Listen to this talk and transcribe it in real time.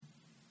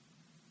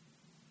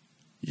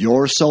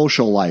Your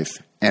social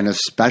life, and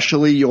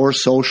especially your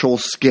social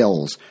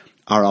skills,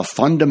 are a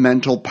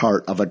fundamental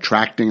part of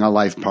attracting a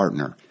life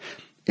partner.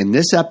 In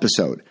this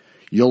episode,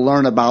 you'll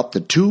learn about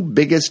the two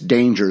biggest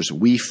dangers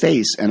we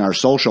face in our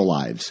social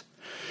lives.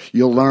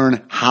 You'll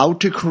learn how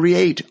to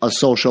create a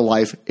social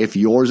life if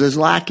yours is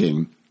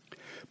lacking.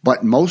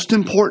 But most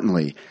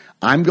importantly,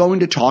 I'm going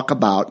to talk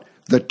about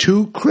the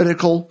two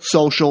critical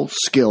social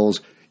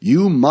skills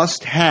you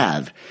must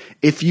have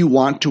if you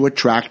want to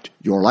attract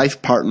your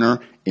life partner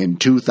in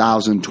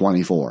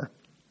 2024.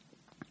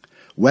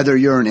 Whether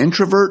you're an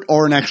introvert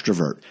or an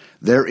extrovert,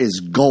 there is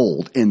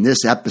gold in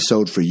this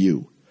episode for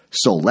you.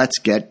 So let's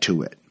get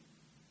to it.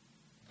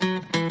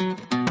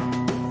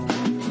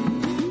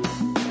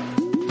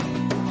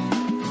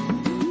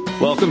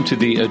 Welcome to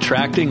the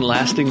Attracting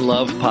Lasting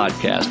Love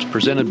podcast,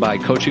 presented by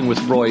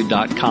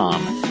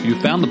coachingwithroy.com. You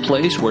found the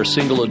place where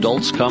single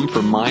adults come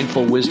for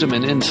mindful wisdom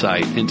and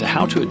insight into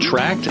how to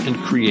attract and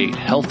create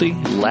healthy,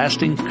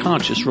 lasting,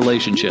 conscious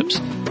relationships.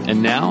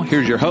 And now,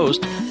 here's your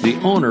host, the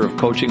owner of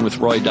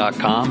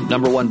coachingwithroy.com,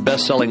 #1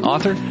 best-selling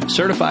author,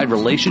 certified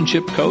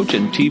relationship coach,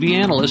 and TV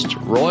analyst,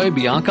 Roy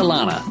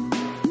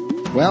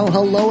Biancalana. Well,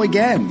 hello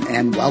again,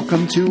 and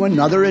welcome to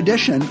another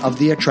edition of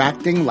the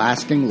Attracting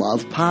Lasting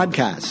Love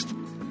podcast.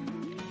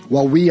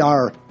 Well, we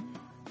are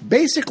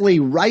basically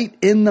right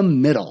in the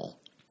middle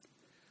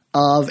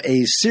of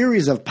a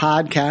series of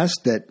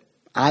podcasts that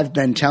I've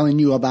been telling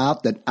you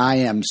about that I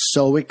am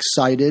so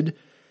excited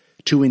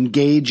to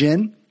engage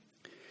in.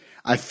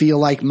 I feel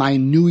like my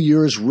New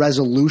Year's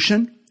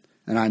resolution,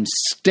 and I'm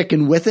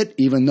sticking with it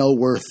even though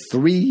we're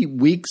 3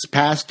 weeks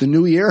past the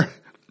New Year.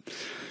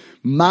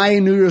 My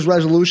New Year's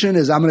resolution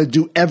is I'm going to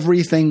do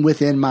everything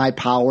within my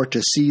power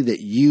to see that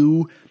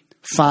you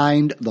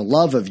find the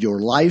love of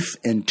your life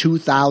in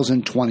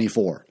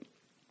 2024.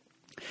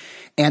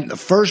 And the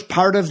first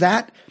part of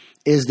that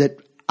is that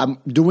I'm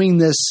doing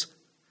this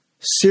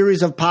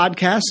series of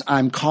podcasts.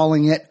 I'm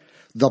calling it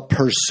The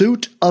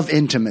Pursuit of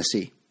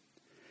Intimacy.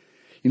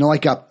 You know,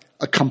 like a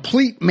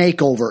complete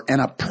makeover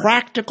and a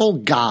practical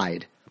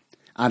guide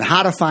on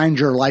how to find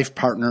your life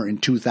partner in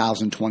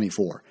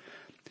 2024.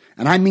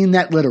 And I mean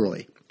that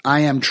literally.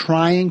 I am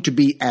trying to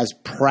be as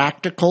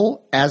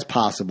practical as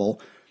possible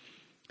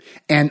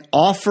and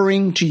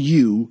offering to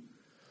you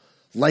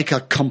like a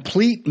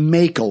complete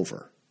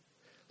makeover,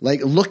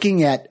 like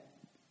looking at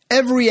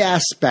every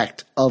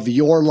aspect of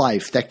your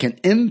life that can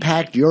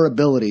impact your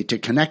ability to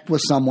connect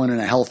with someone in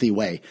a healthy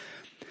way.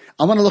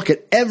 I want to look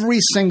at every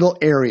single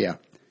area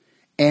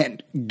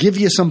and give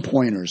you some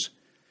pointers,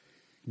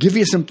 give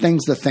you some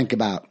things to think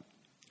about,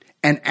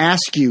 and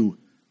ask you,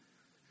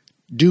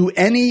 do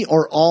any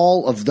or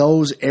all of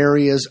those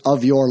areas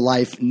of your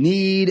life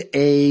need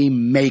a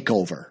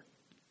makeover?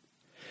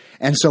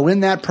 And so in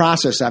that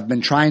process, I've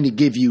been trying to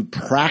give you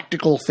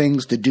practical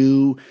things to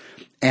do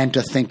and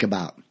to think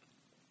about.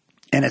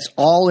 And it's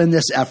all in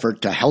this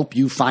effort to help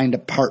you find a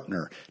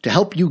partner, to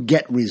help you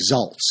get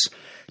results,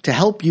 to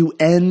help you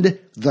end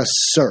the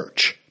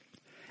search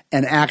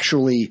and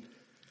actually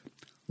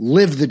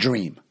live the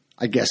dream,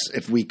 I guess,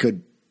 if we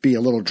could be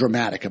a little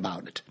dramatic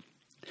about it.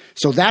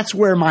 So that's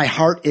where my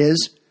heart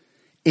is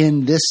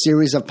in this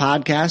series of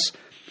podcasts.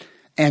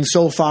 And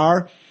so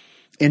far,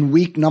 in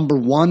week number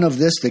 1 of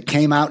this that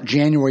came out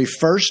January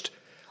 1st,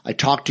 I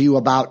talked to you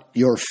about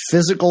your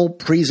physical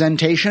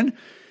presentation,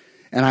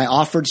 and I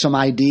offered some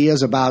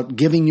ideas about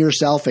giving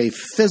yourself a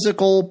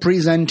physical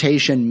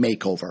presentation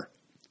makeover.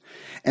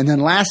 And then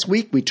last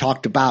week, we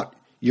talked about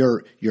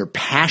your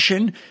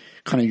passion,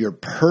 kind of your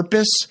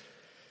purpose,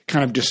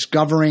 kind of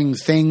discovering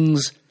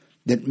things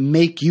that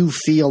make you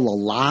feel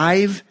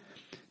alive,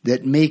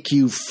 that make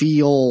you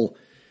feel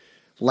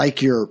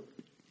like you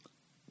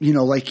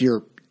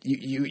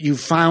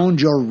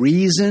found your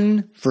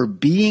reason for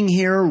being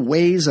here,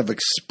 ways of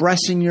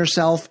expressing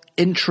yourself,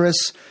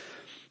 interests,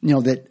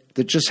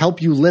 that just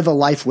help you live a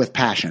life with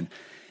passion.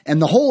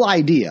 And the whole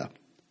idea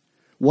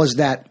was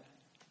that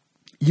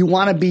you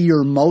want to be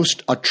your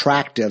most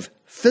attractive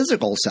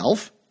physical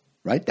self,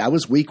 right? That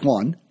was week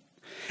 1.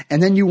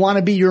 And then you want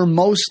to be your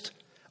most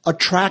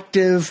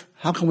attractive,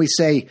 how can we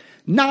say,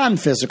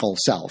 non-physical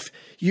self.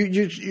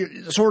 You're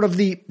sort of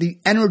the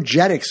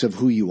energetics of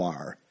who you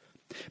are.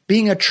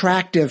 Being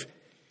attractive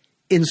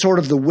in sort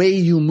of the way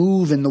you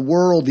move in the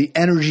world, the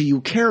energy you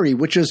carry,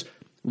 which is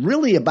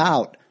really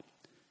about,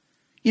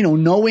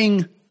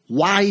 knowing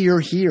why you're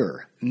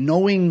here,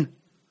 knowing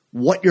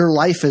what your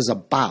life is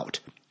about.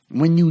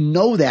 When you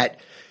know that,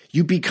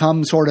 you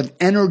become sort of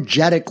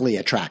energetically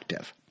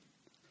attractive.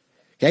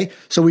 Okay,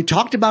 so we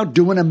talked about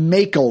doing a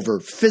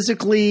makeover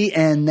physically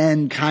and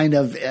then kind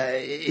of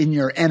in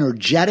your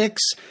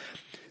energetics.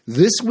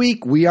 This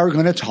week, we are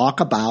going to talk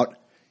about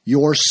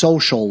your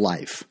social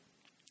life.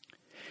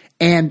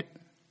 And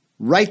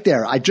right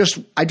there, I kind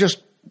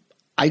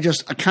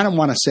of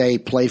want to say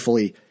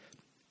playfully,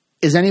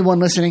 is anyone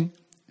listening?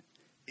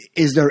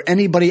 Is there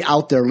anybody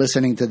out there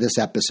listening to this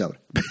episode?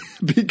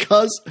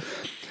 Because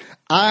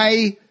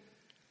I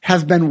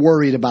have been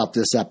worried about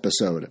this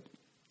episode.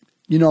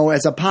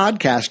 As a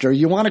podcaster,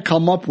 you want to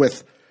come up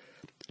with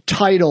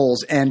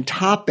titles and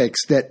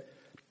topics that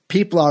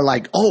people are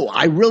like, oh,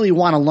 I really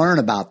want to learn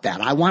about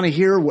that. I want to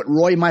hear what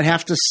Roy might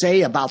have to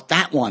say about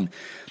that one.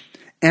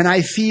 And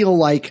I feel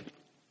like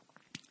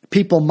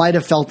people might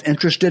have felt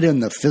interested in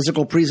the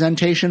physical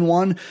presentation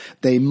one.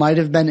 They might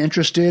have been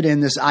interested in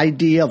this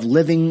idea of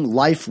living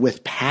life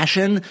with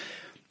passion.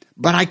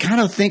 But I kind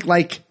of think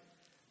like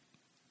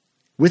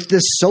with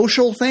this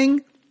social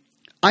thing,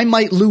 I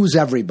might lose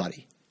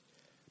everybody.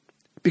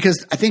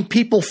 Because I think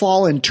people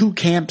fall in two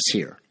camps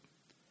here.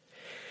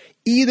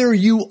 Either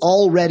you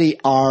already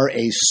are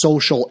a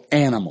social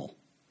animal,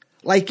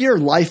 like you're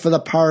life of the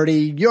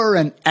party, you're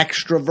an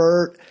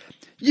extrovert,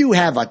 you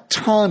have a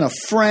ton of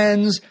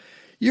friends,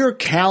 your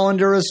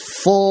calendar is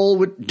full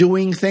with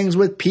doing things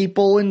with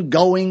people and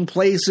going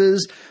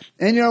places,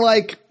 and you're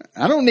like,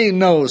 I don't need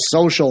no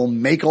social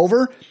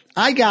makeover.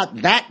 I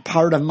got that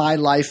part of my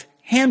life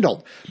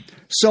handled.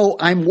 So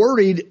I'm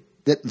worried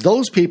that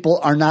those people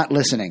are not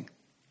listening.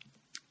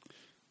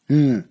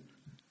 And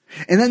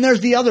then there's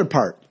the other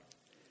part.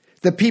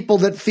 The people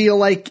that feel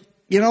like,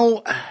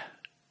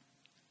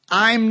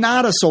 I'm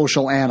not a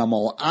social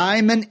animal.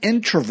 I'm an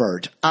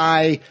introvert.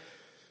 I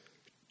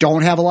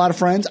don't have a lot of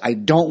friends. I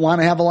don't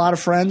want to have a lot of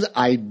friends.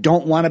 I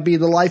don't want to be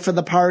the life of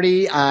the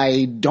party.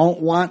 I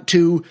don't want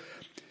to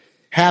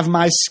have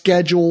my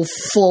schedule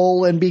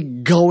full and be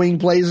going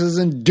places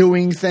and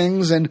doing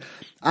things. And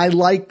I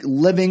like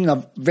living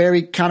a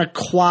very kind of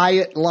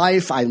quiet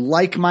life. I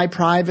like my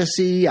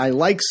privacy. I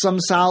like some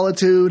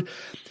solitude.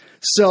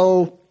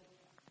 So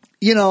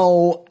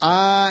so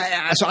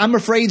I'm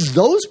afraid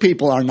those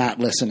people are not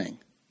listening.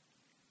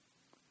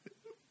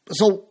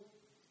 So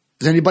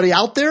is anybody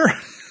out there?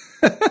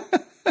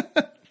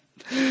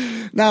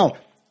 Now,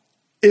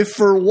 if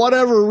for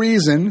whatever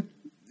reason,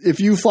 if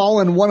you fall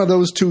in one of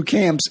those two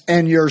camps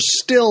and you're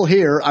still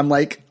here, I'm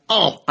like,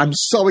 oh, I'm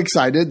so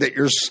excited that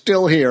you're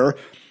still here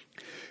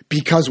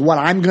because what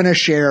I'm going to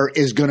share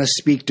is going to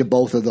speak to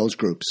both of those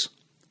groups.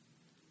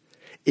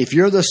 If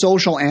you're the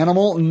social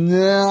animal,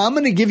 I'm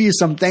going to give you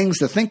some things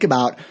to think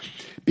about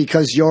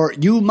because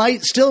you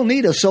might still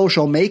need a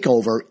social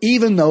makeover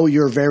even though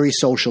you're very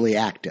socially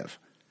active.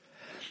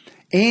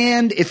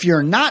 And if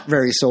you're not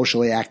very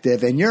socially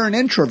active and you're an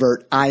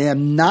introvert, I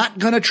am not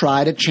going to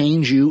try to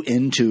change you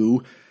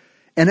into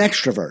an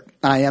extrovert.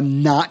 I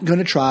am not going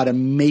to try to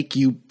make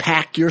you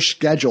pack your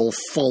schedule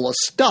full of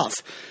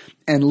stuff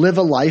and live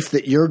a life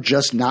that you're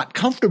just not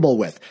comfortable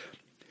with.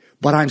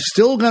 But I'm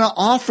still going to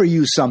offer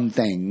you some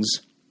things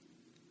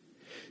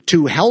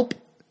to help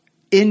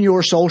in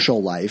your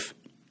social life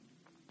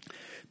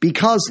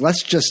because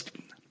let's just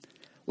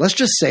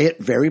say it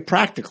very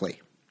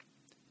practically.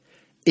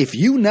 If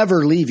you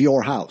never leave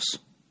your house,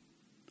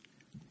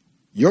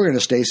 you're going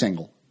to stay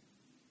single.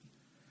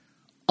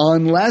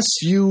 Unless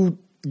you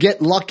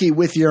get lucky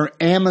with your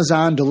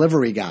Amazon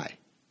delivery guy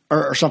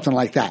or something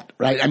like that,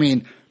 right? I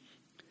mean,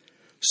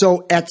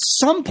 so at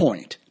some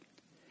point,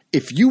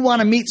 if you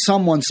want to meet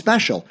someone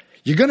special,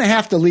 you're going to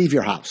have to leave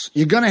your house.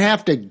 You're going to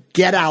have to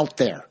get out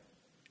there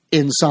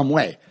in some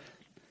way.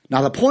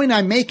 Now, the point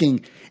I'm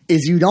making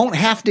is you don't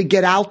have to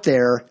get out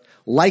there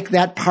like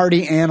that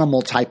party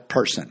animal type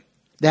person,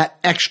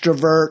 that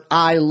extrovert,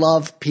 I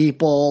love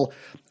people,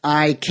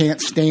 I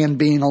can't stand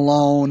being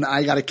alone,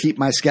 I got to keep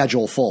my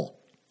schedule full.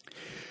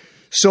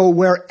 So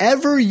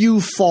wherever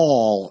you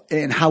fall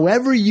and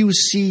however you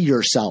see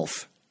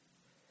yourself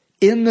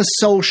in the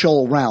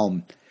social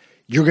realm,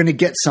 you're going to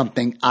get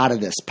something out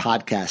of this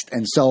podcast.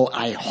 And so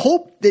I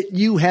hope that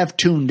you have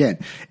tuned in.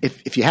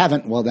 If you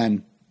haven't, well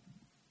then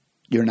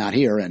you're not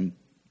here and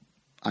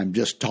I'm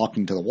just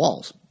talking to the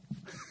walls,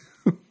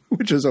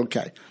 which is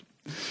okay.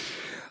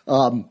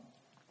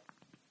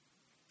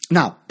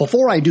 Now,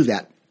 before I do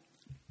that,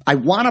 I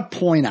want to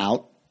point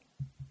out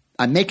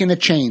I'm making a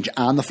change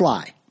on the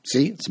fly.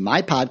 See, it's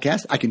my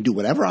podcast. I can do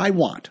whatever I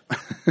want.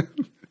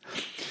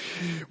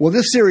 Well,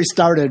 this series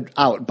started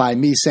out by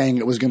me saying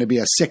it was going to be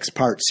a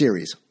 6-part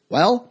series.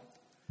 Well,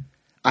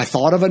 I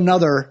thought of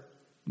another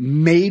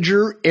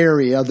major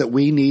area that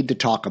we need to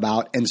talk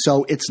about, and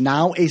so it's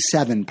now a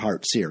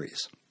 7-part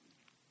series.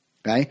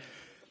 Okay?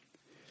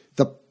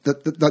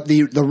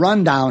 The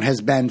rundown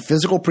has been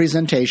physical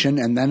presentation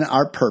and then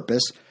our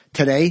purpose.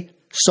 Today,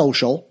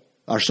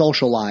 our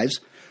social lives.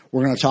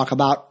 We're going to talk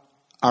about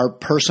our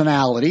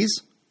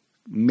personalities.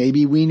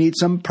 Maybe we need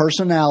some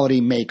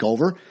personality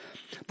makeover.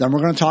 Then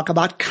we're going to talk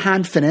about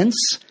confidence.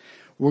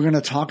 We're going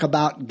to talk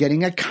about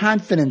getting a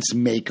confidence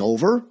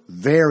makeover.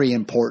 Very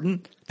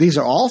important. These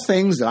are all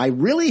things that I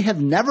really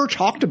have never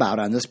talked about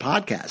on this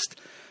podcast.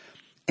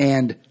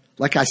 And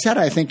like I said,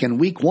 I think in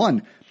week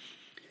 1,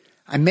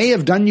 I may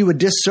have done you a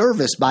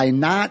disservice by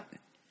not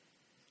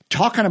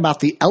talking about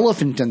the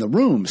elephant in the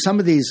room, some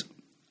of these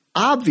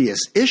obvious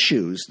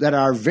issues that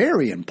are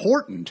very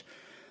important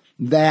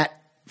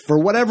that for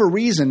whatever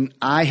reason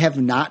I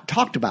have not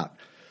talked about.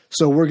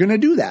 So we're going to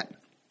do that.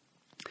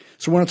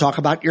 So we're going to talk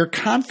about your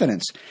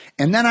confidence.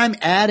 And then I'm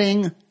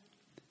adding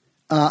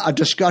a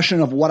discussion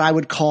of what I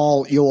would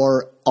call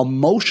your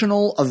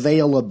emotional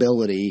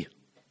availability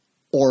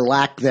or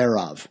lack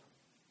thereof.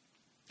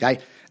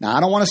 Okay. Now, I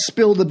don't want to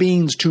spill the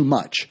beans too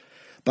much,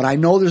 but I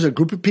know there's a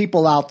group of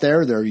people out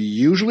there, they're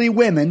usually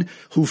women,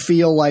 who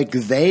feel like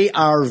they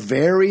are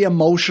very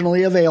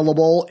emotionally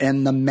available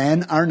and the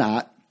men are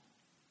not.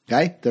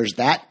 Okay. There's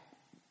that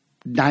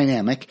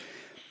dynamic.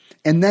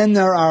 And then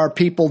there are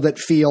people that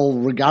feel,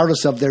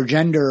 regardless of their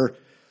gender,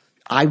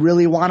 I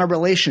really want a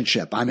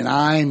relationship. I mean,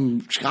 I'm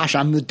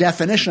the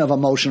definition of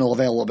emotional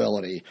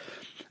availability.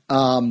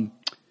 Or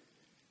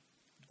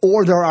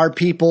there are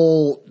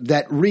people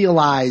that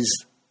realize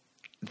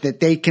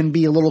that they can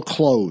be a little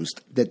closed,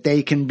 that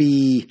they can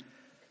be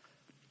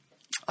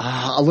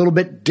a little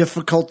bit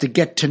difficult to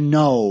get to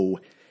know,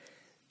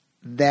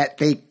 that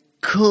they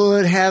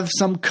could have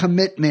some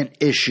commitment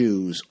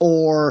issues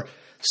or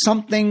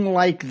something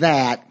like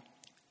that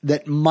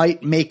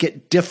might make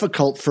it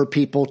difficult for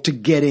people to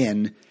get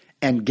in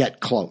and get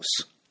close.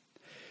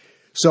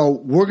 So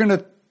we're going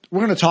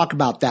to talk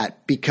about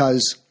that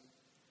because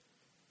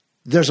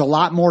there's a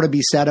lot more to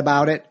be said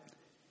about it.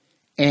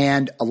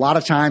 And a lot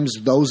of times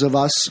those of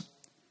us,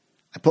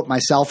 I put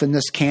myself in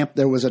this camp.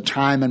 There was a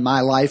time in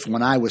my life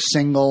when I was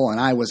single and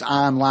I was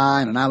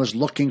online and I was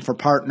looking for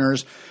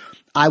partners.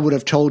 I would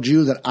have told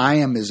you that I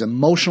am as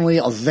emotionally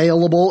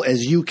available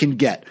as you can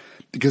get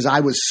because I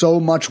was so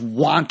much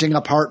wanting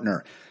a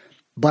partner.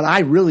 But I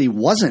really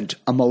wasn't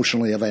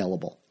emotionally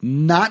available.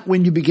 Not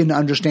when you begin to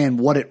understand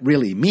what it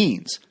really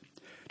means.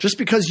 Just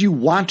because you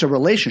want a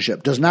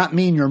relationship does not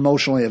mean you're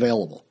emotionally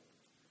available.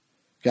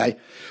 Okay?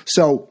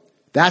 So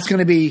that's going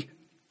to be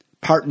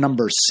part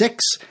number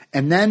 6.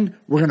 And then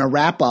we're going to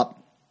wrap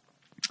up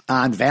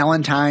on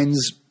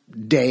Valentine's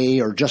Day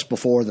or just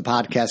before the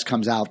podcast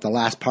comes out, the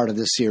last part of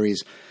this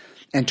series,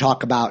 and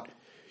talk about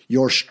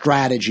your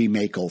strategy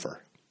makeover.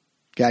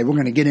 Okay? We're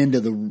going to get into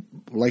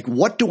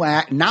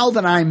now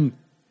that I'm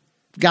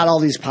got all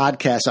these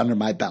podcasts under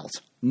my belt,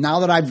 now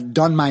that I've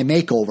done my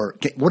makeover,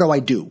 okay, what do I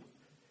do?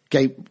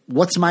 Okay,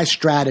 what's my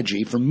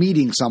strategy for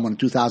meeting someone in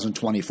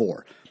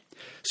 2024?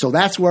 So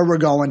that's where we're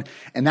going,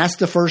 and that's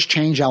the first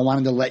change I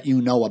wanted to let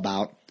you know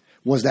about,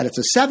 was that it's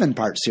a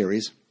 7-part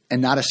series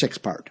and not a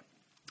 6-part.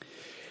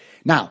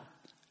 Now,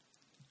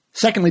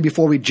 secondly,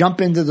 before we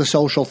jump into the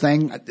social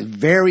thing,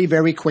 very,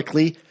 very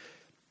quickly,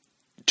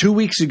 2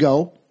 weeks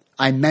ago,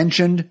 I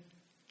mentioned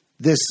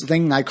this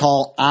thing I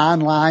call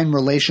Online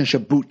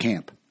Relationship Boot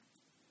Camp.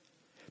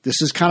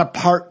 This is kind of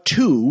part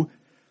 2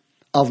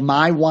 of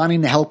my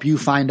wanting to help you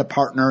find a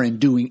partner and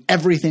doing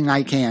everything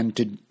I can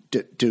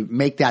to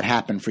make that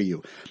happen for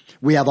you.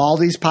 We have all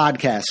these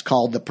podcasts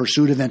called The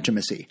Pursuit of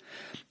Intimacy.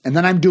 And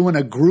then I'm doing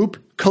a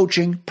group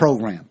coaching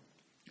program.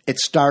 It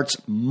starts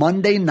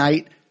Monday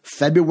night,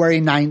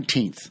 February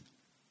 19th.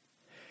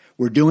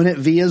 We're doing it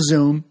via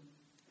Zoom.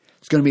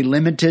 It's going to be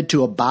limited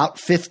to about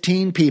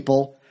 15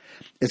 people.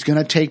 It's going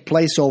to take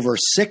place over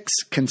 6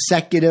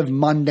 consecutive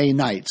Monday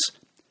nights.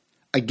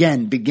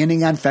 Again,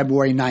 beginning on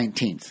February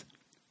 19th.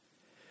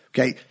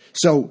 Okay,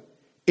 so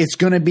it's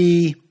going to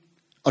be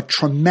a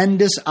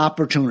tremendous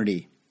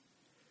opportunity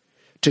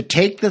to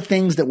take the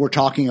things that we're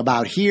talking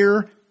about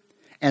here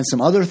and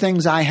some other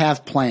things I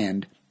have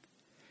planned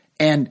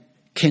and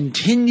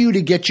continue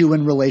to get you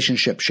in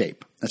relationship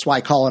shape. That's why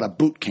I call it a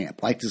boot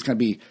camp. Like there's going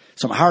to be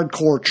some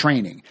hardcore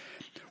training.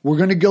 We're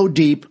going to go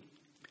deep.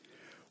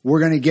 We're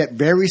going to get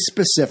very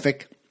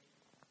specific,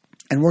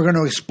 and we're going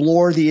to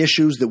explore the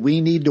issues that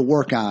we need to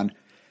work on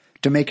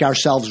to make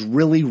ourselves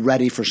really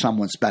ready for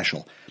someone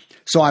special.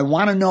 So I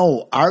want to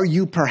know, are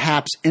you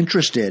perhaps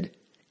interested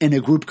in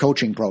a group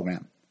coaching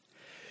program?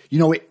 You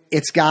know,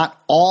 it's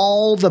got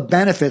all the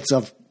benefits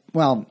of,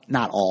 well,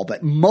 not all,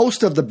 but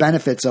most of the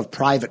benefits of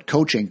private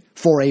coaching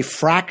for a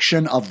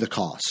fraction of the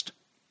cost.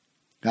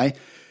 Okay?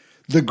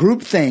 The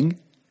group thing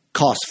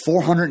costs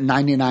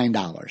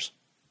 $499.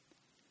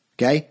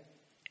 Okay?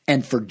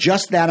 And for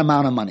just that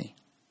amount of money,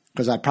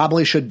 because I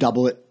probably should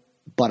double it,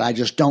 but I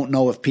just don't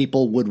know if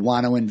people would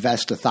want to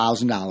invest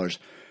 $1,000.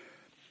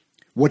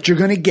 What you're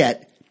going to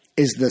get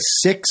is the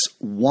 6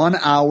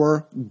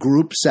 one-hour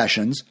group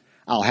sessions.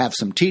 I'll have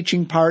some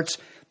teaching parts.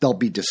 There'll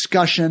be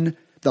discussion.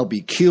 There'll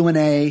be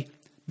Q&A,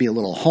 be a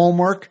little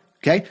homework.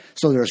 Okay?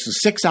 So there's the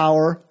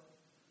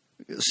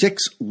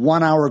 6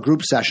 one-hour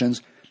group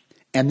sessions.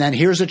 And then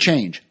here's a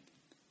change.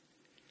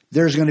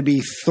 There's going to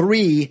be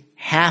 3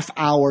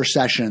 half-hour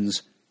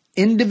sessions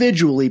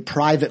individually,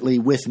 privately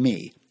with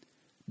me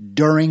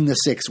during the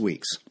 6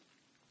 weeks.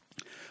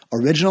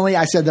 Originally,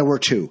 I said there were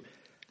 2.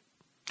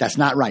 That's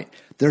not right.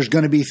 There's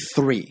going to be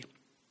 3.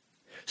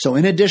 So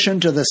in addition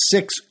to the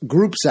 6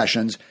 group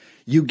sessions,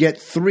 you get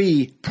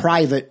 3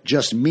 private,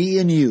 just me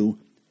and you,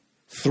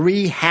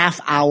 3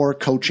 half-hour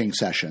coaching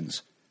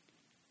sessions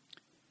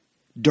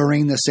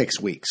during the 6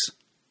 weeks.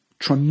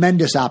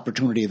 Tremendous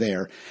opportunity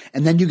there.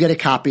 And then you get a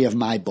copy of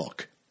my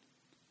book.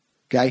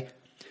 Okay?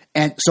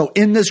 And so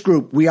in this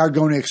group, we are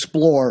going to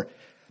explore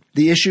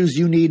the issues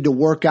you need to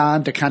work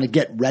on to kind of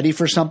get ready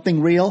for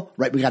something real,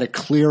 right? We got to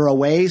clear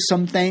away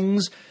some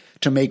things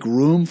to make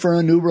room for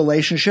a new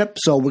relationship.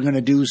 So we're going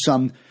to do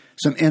some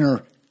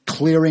inner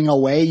clearing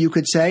away, you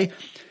could say.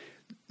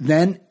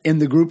 Then in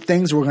the group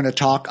things, we're going to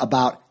talk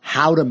about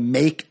how to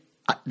make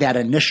that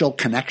initial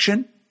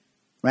connection,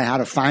 right? How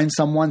to find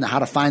someone, how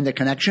to find the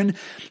connection.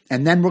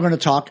 And then we're going to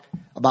talk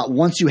about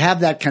once you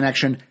have that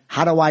connection,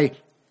 how do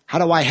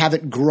I have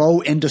it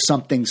grow into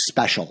something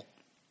special?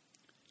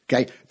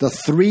 Okay. The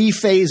 3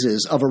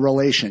 phases of a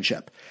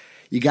relationship.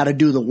 You got to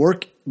do the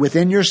work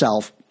within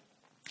yourself.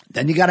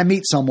 Then you got to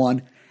meet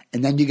someone,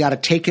 and then you got to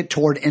take it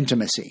toward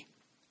intimacy.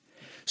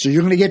 So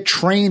you're going to get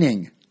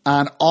training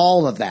on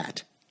all of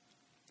that.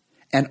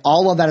 And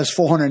all of that is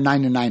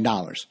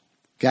 $499.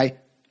 Okay.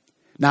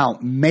 Now,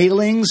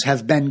 mailings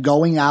have been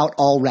going out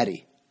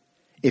already.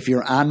 If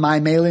you're on my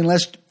mailing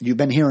list, you've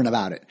been hearing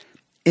about it.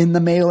 In the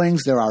mailings,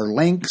 there are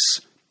links,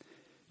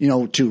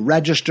 to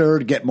register,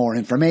 to get more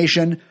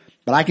information.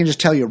 But I can just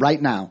tell you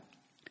right now,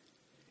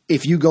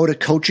 if you go to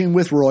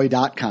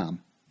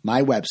coachingwithroy.com,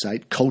 my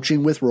website,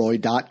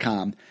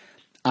 coachingwithroy.com,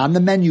 on the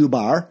menu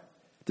bar,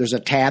 there's a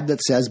tab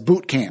that says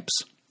boot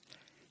camps.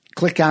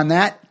 Click on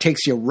that,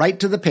 takes you right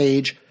to the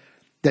page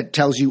that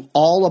tells you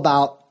all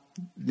about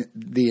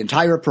the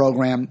entire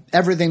program,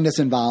 everything that's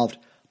involved.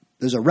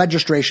 There's a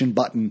registration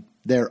button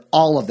there,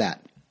 all of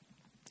that.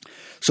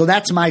 So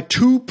that's my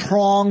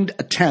 2-pronged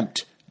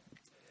attempt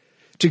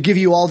to give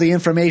you all the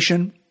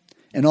information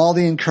and all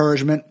the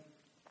encouragement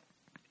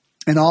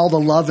and all the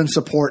love and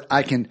support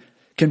I can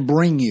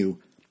bring you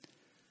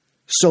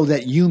so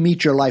that you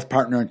meet your life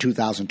partner in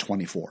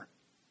 2024.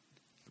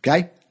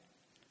 Okay?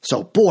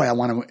 So, boy,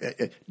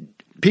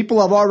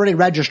 people have already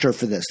registered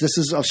for this. This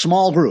is a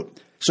small group.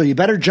 So you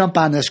better jump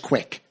on this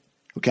quick.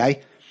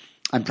 Okay?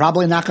 I'm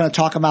probably not going to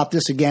talk about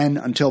this again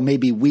until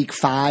maybe week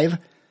 5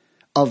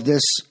 of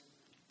this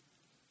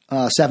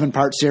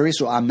 7-part series.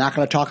 So I'm not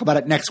going to talk about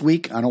it next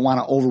week. I don't want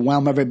to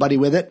overwhelm everybody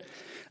with it.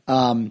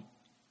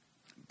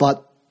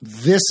 But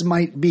this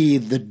might be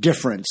the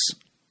difference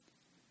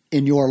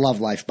in your love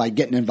life by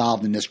getting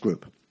involved in this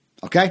group.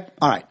 Okay?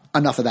 All right.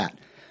 Enough of that.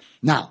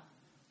 Now,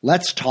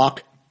 let's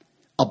talk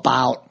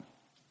about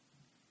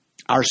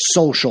our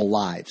social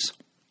lives.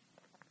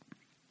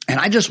 And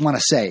I just want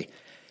to say,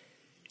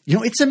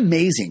 it's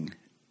amazing,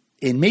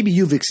 and maybe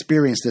you've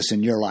experienced this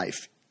in your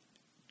life.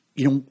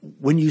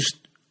 When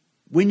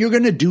you're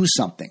going to do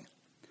something,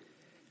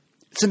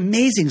 it's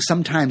amazing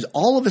sometimes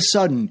all of a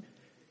sudden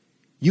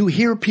you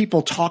hear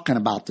people talking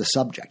about the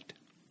subject.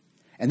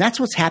 And that's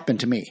what's happened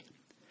to me.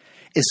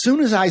 As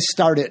soon as I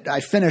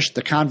finished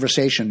the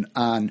conversation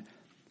on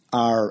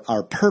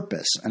our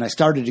purpose, and I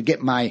started to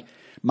get my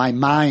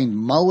mind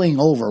mulling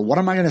over, what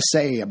am I going to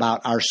say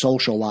about our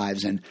social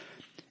lives and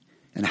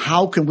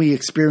how can we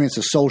experience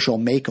a social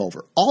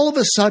makeover? All of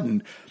a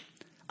sudden,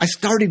 I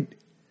started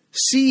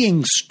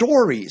seeing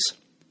stories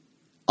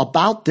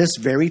about this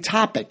very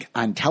topic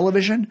on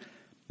television.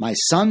 My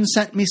son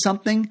sent me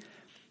something.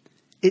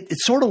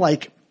 It's sort of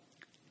like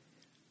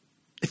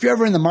if you're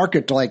ever in the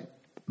market to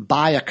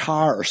buy a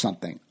car or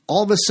something,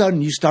 all of a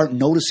sudden you start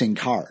noticing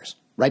cars,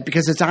 right?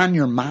 Because it's on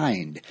your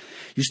mind.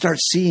 You start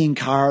seeing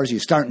cars, you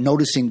start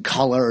noticing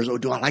colors. Oh,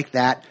 do I like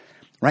that?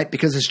 Right?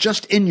 Because it's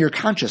just in your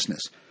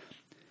consciousness.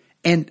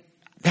 And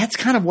that's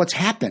kind of what's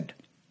happened.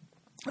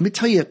 Let me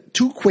tell you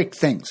 2 quick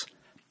things.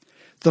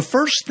 The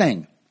first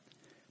thing,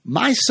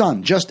 my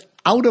son, just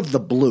out of the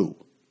blue,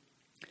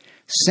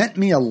 sent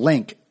me a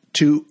link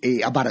to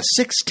about a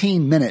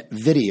 16-minute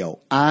video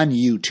on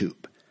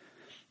YouTube.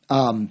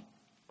 I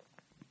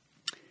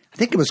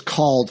think it was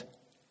called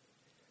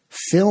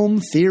Film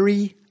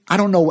Theory. I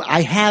don't know.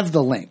 I have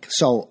the link,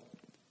 so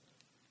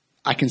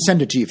I can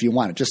send it to you if you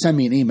want it. Just send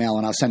me an email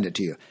and I'll send it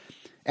to you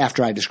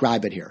after I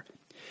describe it here.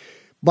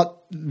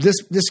 But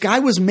this guy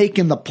was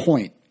making the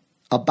point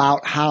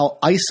about how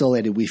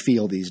isolated we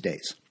feel these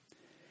days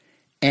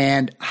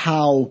and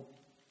how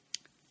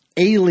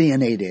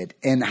alienated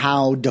and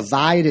how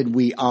divided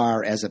we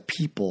are as a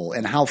people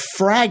and how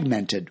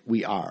fragmented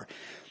we are.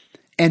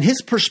 And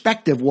his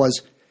perspective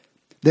was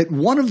that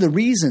one of the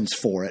reasons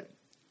for it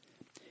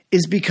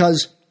is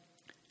because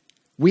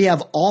we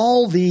have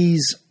all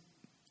these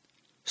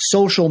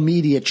social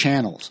media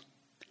channels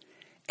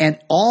and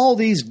all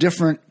these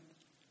different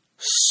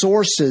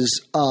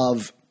sources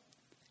of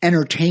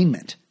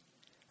entertainment.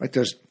 Right?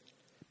 There's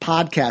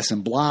podcasts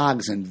and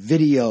blogs and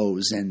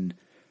videos and,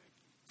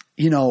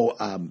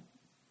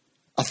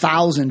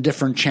 1,000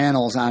 different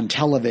channels on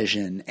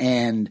television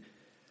and,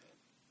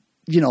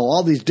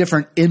 all these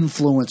different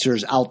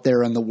influencers out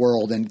there in the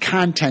world and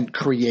content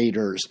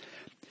creators.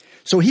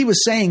 So he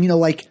was saying,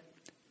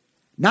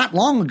 not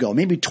long ago,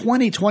 maybe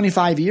 20,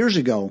 25 years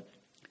ago,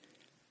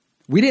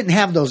 we didn't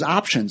have those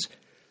options.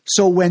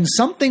 So when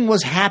something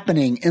was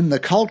happening in the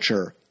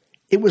culture,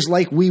 it was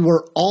like we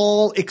were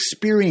all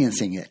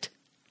experiencing it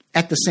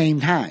at the same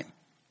time.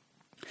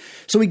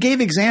 So he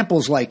gave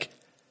examples like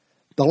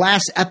the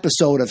last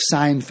episode of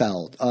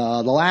Seinfeld,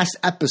 the last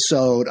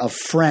episode of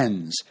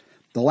Friends,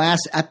 the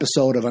last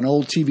episode of an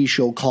old TV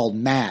show called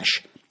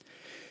MASH.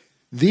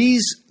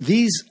 These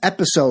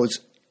episodes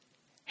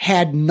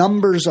had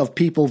numbers of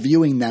people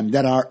viewing them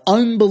that are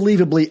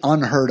unbelievably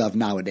unheard of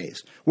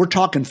nowadays. We're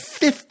talking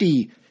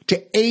 50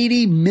 to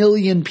 80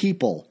 million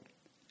people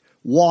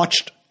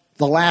watched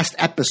the last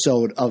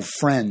episode of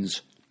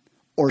Friends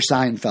or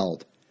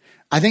Seinfeld.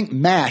 I think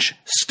MASH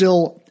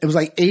still, it was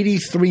like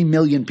 83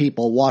 million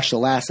people watched the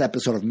last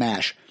episode of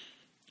MASH,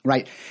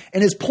 right?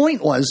 And his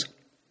point was,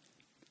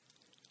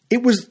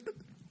 it was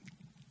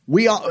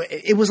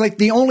like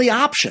the only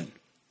option.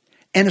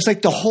 And it's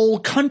like the whole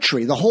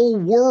country, the whole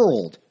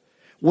world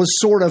was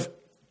sort of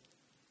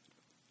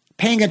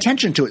paying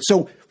attention to it.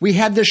 So we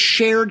had this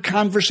shared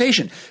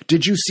conversation.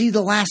 Did you see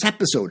the last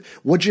episode?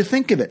 What'd you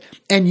think of it?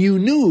 And you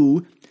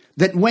knew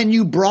that when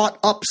you brought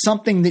up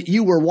something that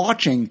you were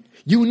watching,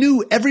 you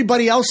knew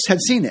everybody else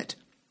had seen it,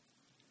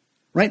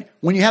 right?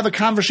 When you have a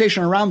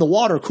conversation around the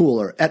water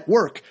cooler at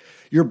work,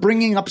 you're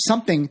bringing up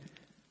something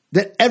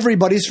that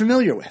everybody's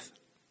familiar with.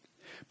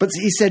 But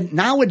he said,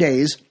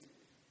 nowadays,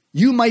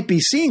 you might be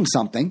seeing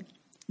something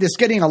that's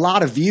getting a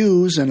lot of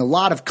views and a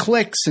lot of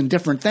clicks and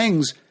different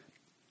things,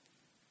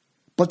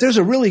 but there's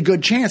a really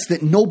good chance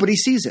that nobody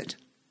sees it,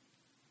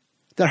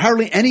 that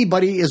hardly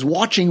anybody is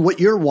watching what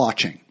you're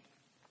watching.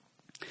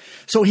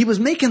 So he was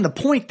making the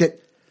point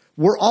that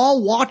we're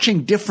all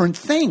watching different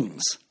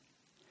things,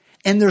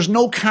 and there's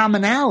no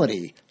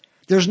commonality.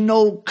 There's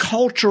no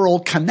cultural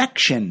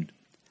connection.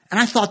 And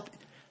I thought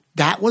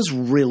that was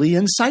really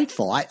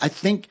insightful. I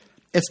think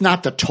it's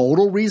not the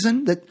total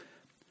reason that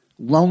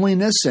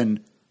loneliness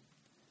and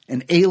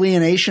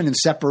alienation and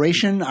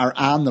separation are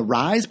on the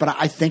rise, but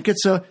I think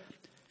it's a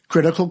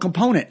critical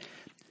component.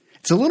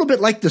 It's a little bit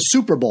like the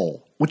Super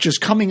Bowl, which is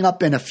coming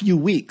up in a few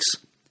weeks.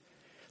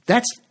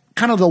 That's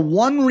kind of the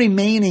one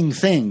remaining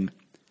thing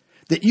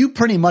that you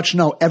pretty much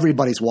know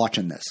everybody's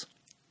watching this.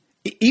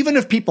 Even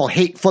if people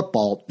hate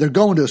football, they're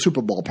going to a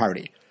Super Bowl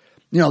party.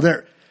 You know,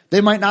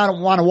 they might not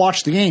want to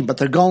watch the game, but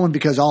they're going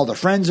because all the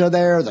friends are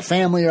there, the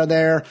family are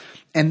there,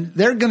 and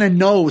they're going to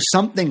know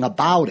something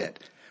about it,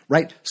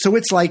 right? So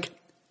it's like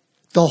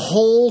the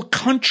whole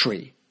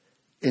country,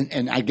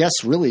 and I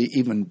guess really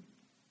even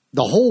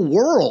the whole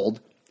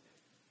world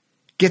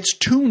gets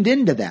tuned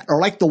into that,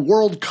 or like the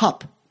World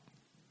Cup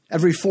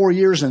every 4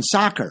 years in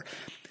soccer.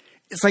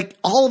 It's like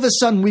all of a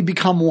sudden we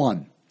become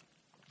one.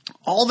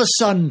 All of a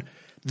sudden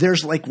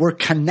there's like we're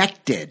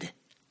connected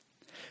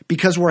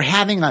because we're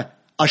having a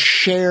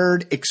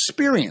shared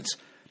experience.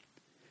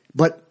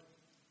 But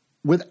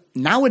with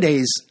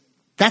nowadays,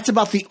 that's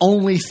about the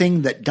only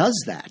thing that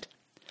does that.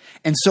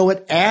 And so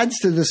it adds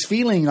to this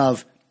feeling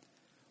of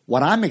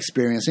what I'm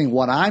experiencing,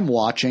 what I'm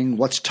watching,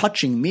 what's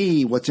touching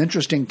me, what's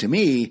interesting to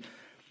me.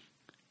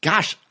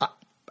 Gosh,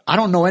 I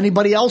don't know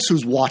anybody else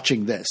who's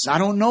watching this. I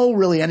don't know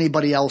really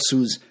anybody else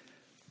who's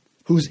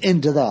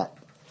into that.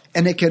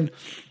 And it can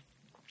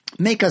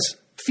make us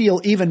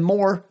feel even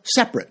more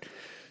separate.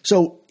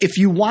 So if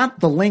you want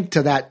the link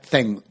to that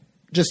thing,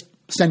 just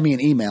send me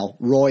an email,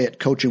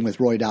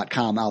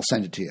 roy@coachingwithroy.com. I'll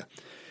send it to you.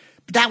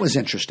 But that was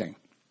interesting.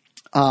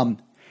 And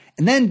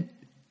then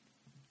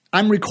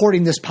I'm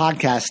recording this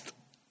podcast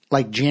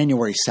like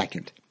January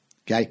 2nd,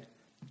 okay?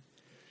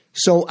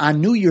 So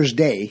on New Year's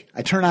Day,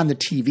 I turn on the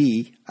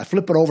TV, I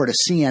flip it over to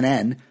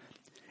CNN,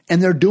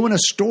 and they're doing a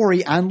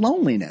story on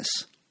loneliness.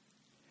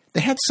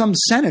 They had some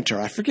senator,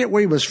 I forget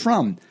where he was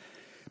from,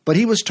 but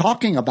he was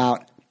talking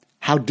about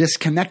how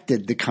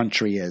disconnected the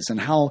country is and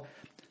how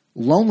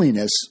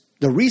loneliness,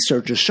 the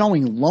research is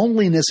showing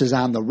loneliness is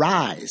on the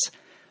rise.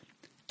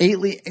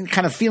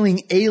 Kind of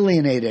feeling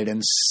alienated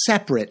and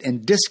separate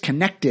and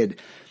disconnected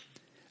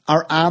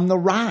are on the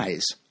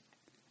rise.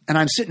 And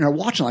I'm sitting there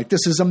watching like,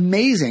 this is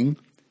amazing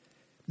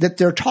that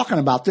they're talking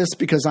about this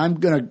because I'm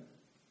going to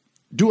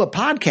do a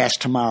podcast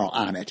tomorrow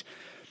on it.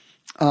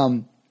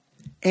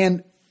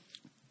 And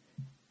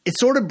it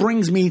sort of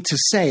brings me to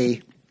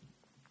say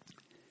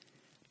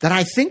that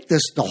I think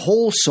the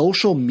whole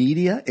social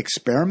media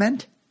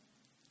experiment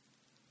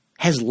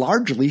has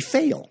largely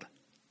failed.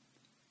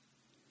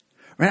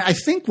 Right? I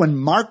think when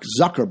Mark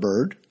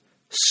Zuckerberg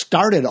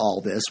started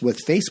all this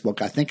with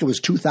Facebook, I think it was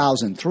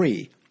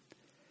 2003,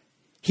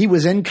 he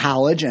was in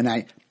college, and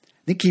I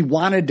think he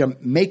wanted to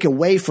make a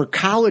way for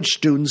college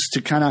students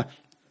to kind of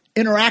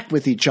interact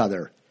with each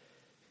other,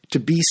 to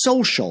be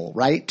social,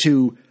 right?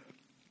 To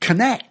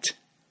connect.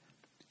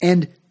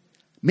 And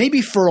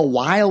maybe for a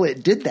while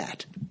it did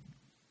that.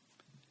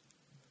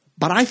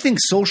 But I think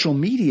social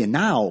media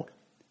now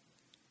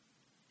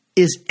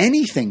is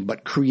anything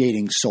but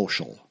creating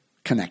social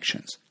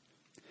connections.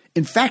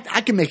 In fact,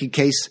 I can make a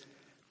case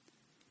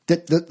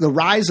that the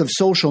rise of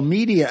social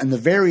media and the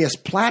various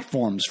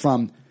platforms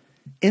from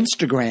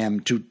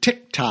Instagram to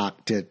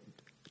TikTok to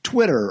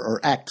Twitter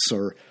or X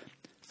or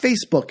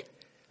Facebook,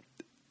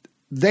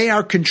 they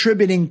are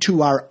contributing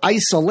to our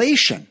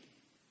isolation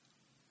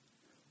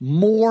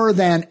more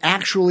than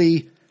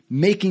actually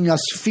making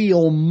us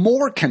feel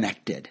more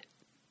connected.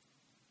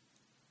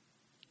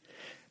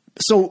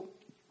 So,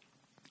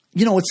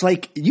 you know, it's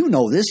like, you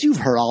know this, you've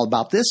heard all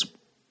about this.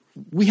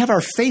 We have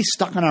our face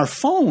stuck on our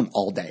phone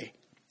all day.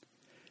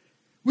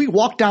 We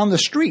walk down the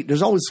street.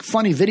 There's always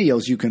funny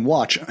videos you can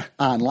watch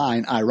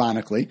online,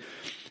 ironically,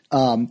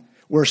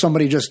 where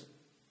somebody just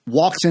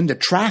walks into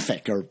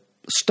traffic or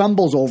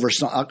stumbles over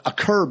a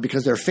curb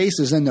because their face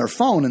is in their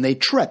phone and they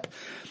trip.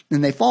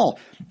 and they fall.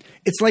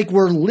 It's like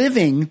we're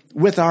living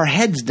with our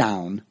heads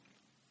down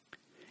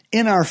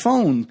in our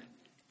phone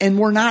and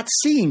we're not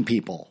seeing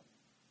people.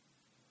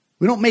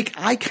 We don't make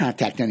eye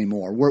contact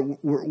anymore.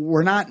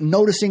 We're not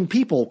noticing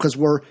people because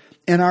we're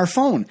in our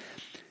phone.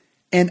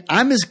 And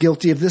I'm as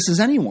guilty of this as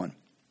anyone.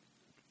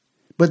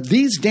 But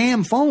these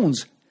damn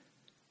phones,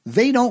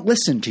 they don't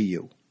listen to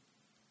you.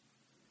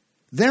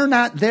 They're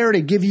not there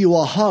to give you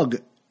a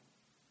hug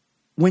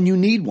when you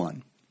need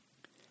one.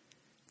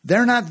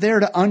 They're not there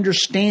to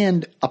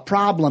understand a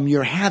problem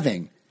you're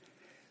having.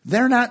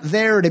 They're not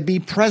there to be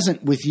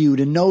present with you,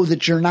 to know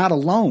that you're not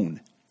alone.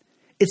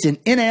 It's an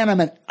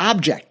inanimate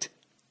object.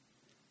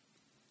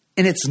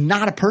 And it's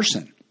not a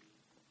person.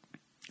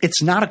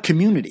 It's not a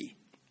community.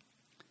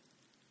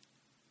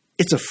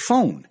 It's a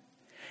phone.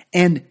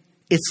 And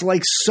it's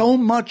like so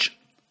much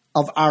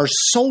of our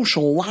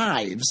social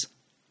lives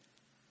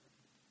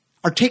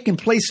are taking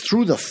place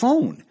through the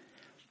phone.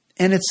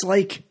 And it's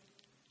like,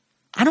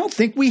 I don't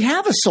think we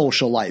have a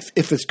social life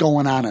if it's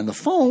going on the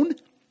phone.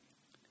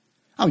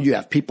 Oh, you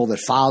have people that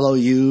follow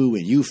you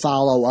and you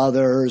follow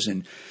others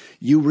and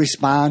you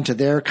respond to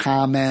their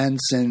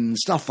comments and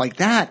stuff like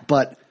that.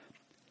 But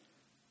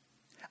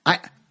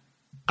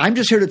I'm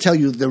just here to tell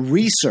you the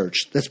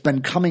research that's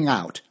been coming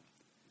out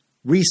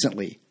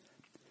recently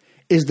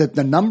is that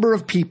the number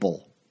of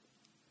people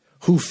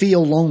who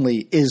feel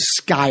lonely is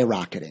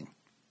skyrocketing.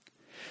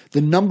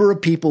 The number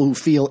of people who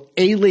feel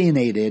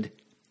alienated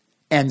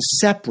and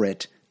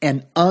separate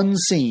and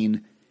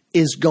unseen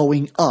is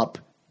going up,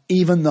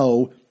 even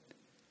though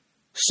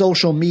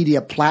social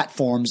media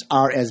platforms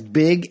are as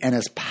big and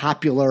as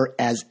popular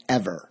as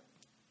ever.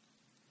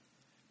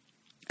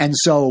 And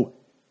so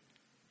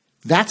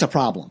that's a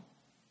problem.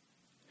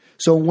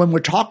 So when we're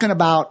talking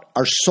about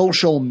our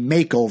social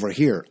makeover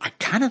here,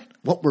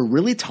 what we're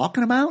really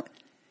talking about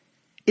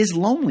is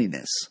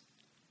loneliness.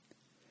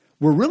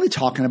 We're really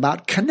talking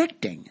about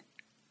connecting.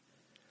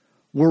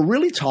 We're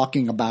really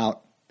talking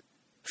about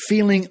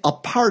feeling a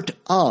part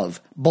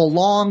of,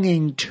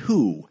 belonging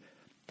to.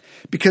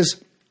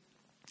 Because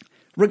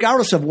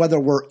regardless of whether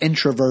we're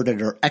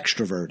introverted or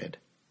extroverted,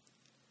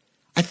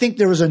 I think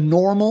there is a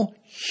normal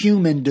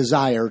human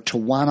desire to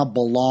want to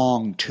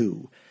belong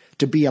to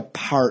be a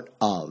part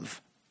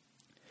of,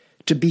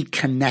 to be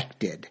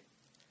connected.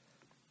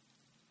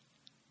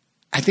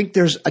 I think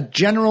there's a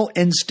general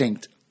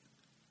instinct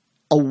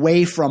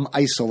away from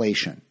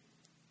isolation.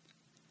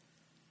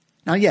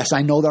 Now, yes,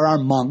 I know there are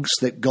monks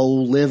that go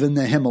live in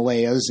the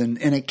Himalayas and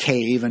in a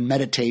cave and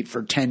meditate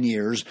for 10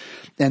 years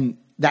and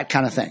that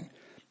kind of thing.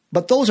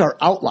 But those are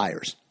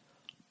outliers.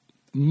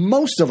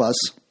 Most of us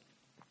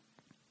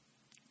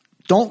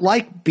don't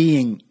like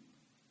being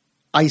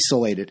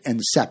isolated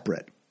and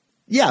separate.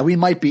 Yeah, we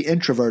might be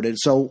introverted,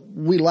 so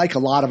we like a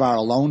lot of our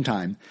alone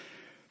time.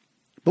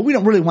 But we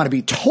don't really want to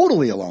be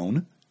totally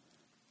alone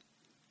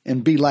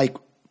and be like,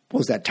 what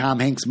was that Tom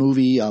Hanks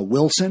movie,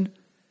 Wilson,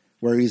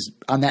 where he's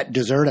on that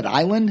deserted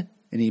island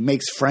and he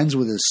makes friends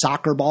with his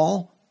soccer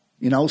ball,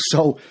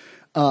 So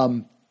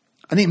I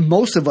think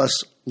most of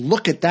us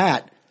look at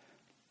that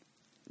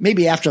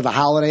maybe after the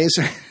holidays.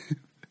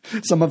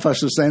 Some of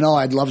us are saying, oh,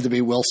 I'd love to be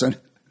Wilson.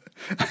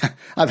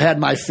 I've had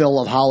my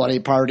fill of holiday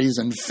parties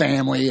and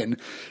family and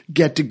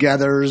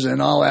get-togethers and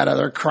all that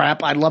other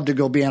crap. I'd love to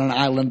go be on an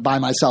island by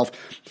myself.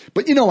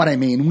 But you know what I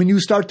mean. When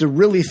you start to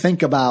really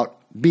think about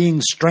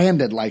being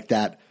stranded like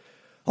that,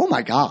 oh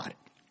my God,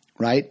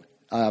 right?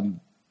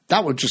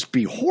 That would just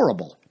be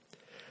horrible.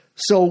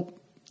 So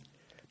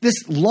this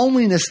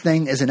loneliness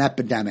thing is an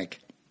epidemic.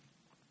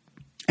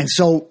 And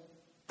so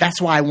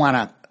that's why I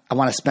want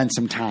to spend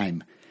some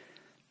time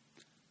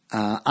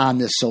on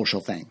this social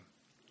thing.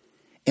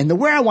 And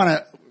where I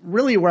want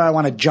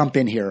to jump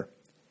in here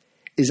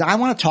is I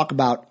want to talk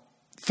about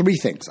three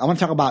things. I want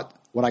to talk about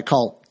what I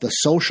call the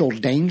social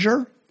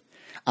danger.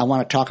 I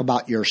want to talk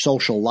about your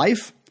social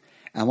life.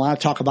 I want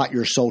to talk about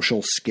your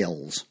social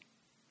skills.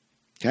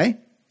 Okay?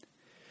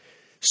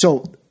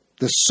 So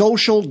the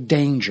social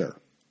danger.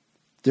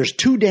 There's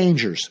two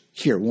dangers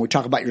here when we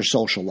talk about your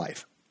social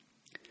life.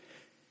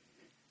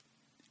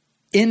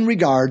 In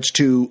regards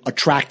to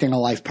attracting a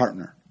life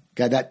partner.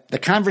 Okay, that the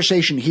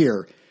conversation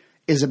here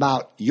is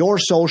about your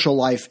social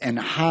life and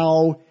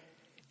how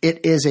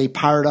it is a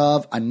part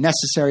of, a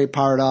necessary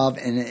part of,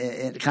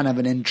 and kind of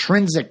an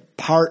intrinsic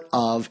part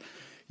of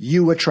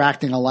you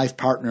attracting a life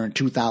partner in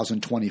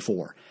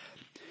 2024.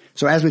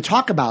 So as we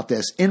talk about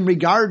this, in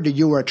regard to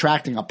you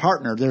attracting a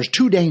partner, there's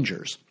two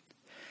dangers.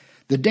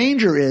 The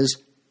danger is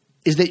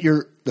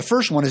that the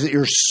first one is that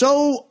you're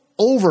so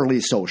overly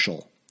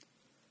social,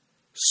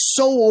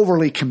 so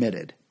overly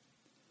committed,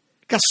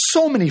 got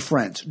so many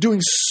friends,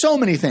 doing so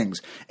many things,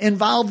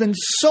 involved in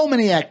so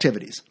many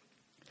activities,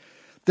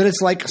 that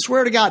it's like, I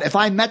swear to God, if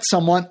I met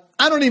someone,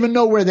 I don't even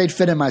know where they'd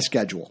fit in my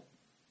schedule.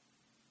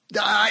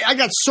 I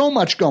got so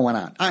much going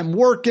on. I'm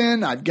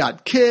working, I've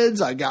got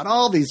kids, I've got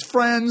all these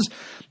friends,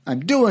 I'm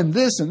doing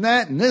this and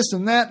that and this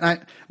and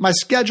that. My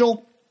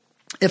schedule,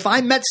 if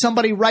I met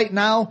somebody right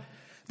now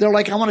they're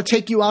like, I want to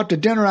take you out to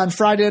dinner on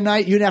Friday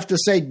night. You'd have to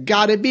say,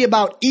 God, it'd be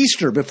about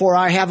Easter before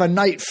I have a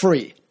night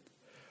free.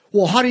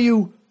 Well, how do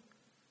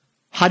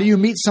you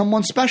meet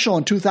someone special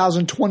in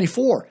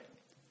 2024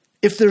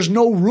 if there's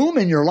no room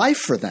in your life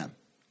for them?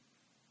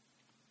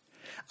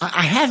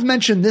 I have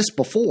mentioned this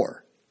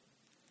before.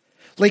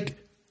 Like,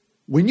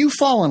 when you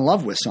fall in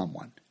love with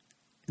someone,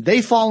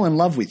 they fall in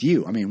love with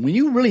you. I mean, when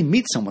you really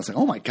meet someone, it's like,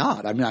 oh my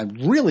God, I mean, I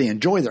really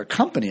enjoy their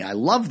company. I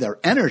love their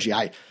energy.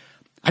 I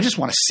just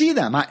want to see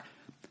them. I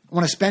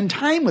want to spend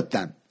time with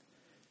them.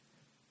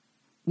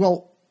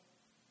 Well,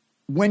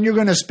 when you're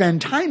going to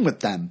spend time with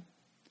them,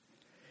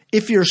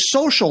 if your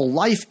social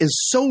life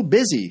is so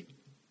busy,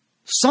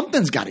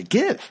 something's got to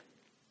give,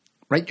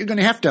 right? You're going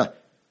to have to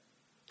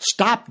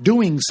stop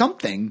doing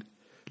something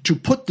to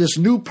put this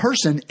new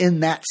person in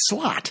that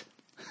slot.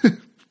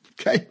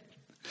 Okay?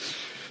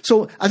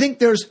 So I think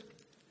there's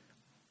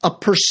a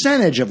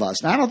percentage of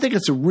us, and I don't think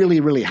it's a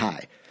really, really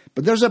high,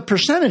 but there's a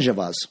percentage of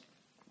us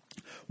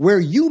where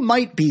you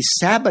might be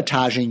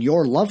sabotaging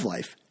your love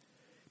life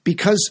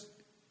because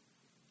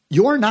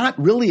you're not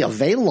really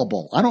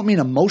available. I don't mean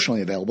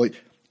emotionally available.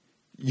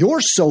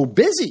 You're so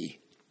busy.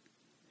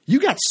 You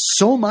got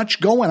so much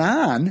going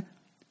on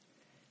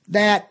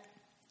that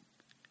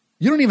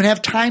you don't even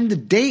have time to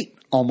date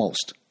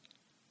almost.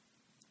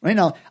 Right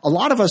now, a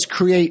lot of us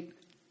create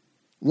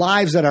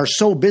lives that are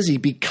so busy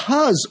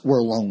because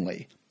we're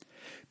lonely,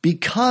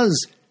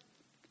 because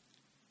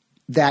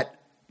that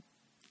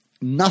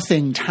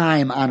nothing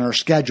time on our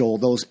schedule,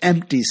 those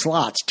empty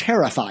slots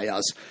terrify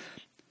us.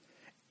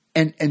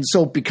 And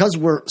so because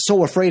we're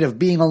so afraid of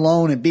being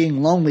alone and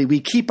being lonely, we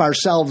keep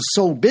ourselves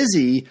so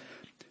busy,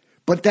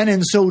 but then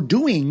in so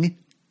doing,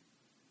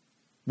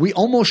 we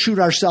almost shoot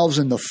ourselves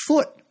in the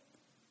foot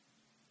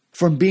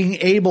from being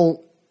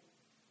able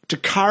to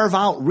carve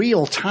out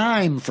real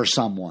time for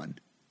someone,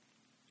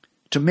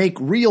 to make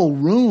real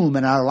room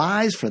in our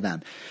lives for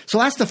them. So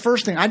that's the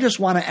first thing. I just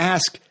want to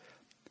ask,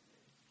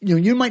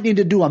 you might need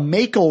to do a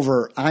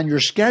makeover on your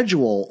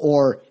schedule,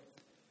 or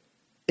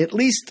at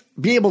least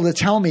be able to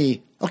tell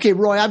me, okay,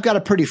 Roy, I've got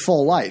a pretty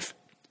full life.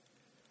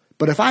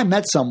 But if I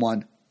met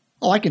someone,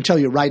 I can tell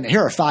you right now,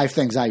 here are 5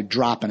 things I'd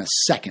drop in a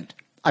second.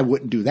 I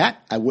wouldn't do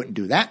that. I wouldn't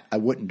do that. I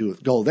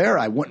wouldn't go there.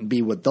 I wouldn't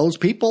be with those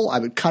people. I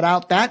would cut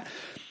out that.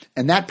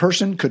 And that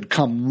person could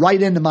come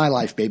right into my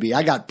life, baby.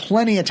 I got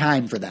plenty of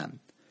time for them.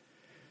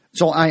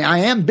 So I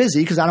am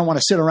busy because I don't want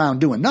to sit around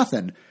doing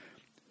nothing.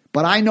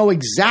 But I know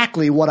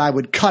exactly what I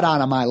would cut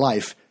out of my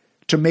life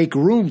to make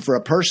room for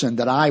a person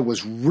that I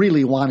was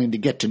really wanting to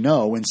get to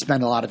know and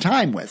spend a lot of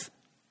time with.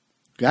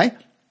 Okay?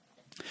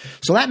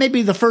 So that may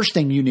be the first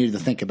thing you need to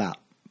think about.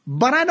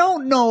 But I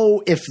don't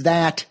know if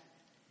that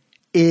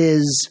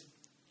is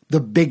the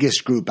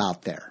biggest group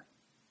out there.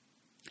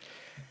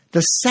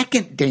 The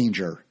second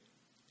danger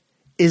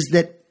is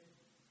that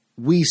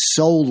we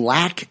so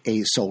lack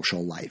a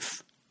social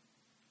life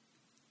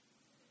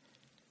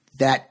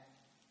that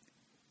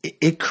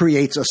it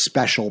creates a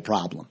special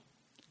problem.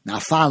 Now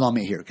follow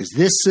me here, because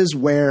this is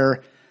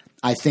where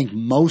I think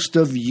most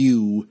of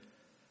you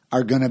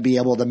are going to be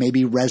able to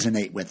maybe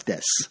resonate with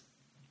this.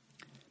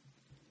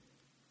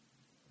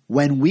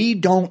 When we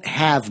don't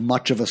have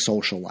much of a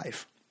social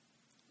life,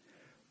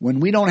 when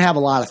we don't have a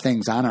lot of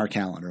things on our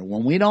calendar,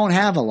 when we don't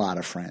have a lot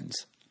of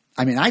friends.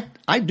 I mean,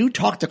 I do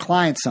talk to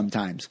clients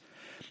sometimes,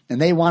 and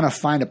they want to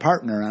find a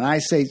partner, and I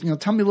say,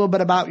 tell me a little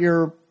bit about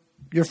your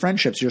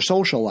friendships, your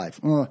social life.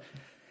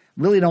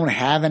 Really don't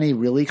have any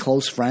really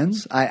close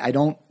friends. I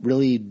don't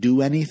really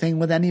do anything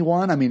with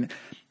anyone. I mean,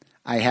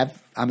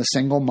 I'm a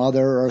single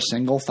mother or a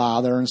single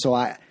father, and so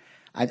I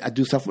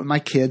do stuff with my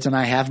kids, and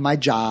I have my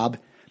job.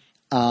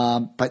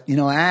 But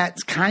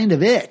that's kind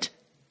of it,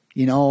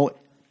 and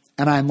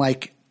I'm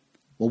like,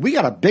 well, we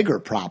got a bigger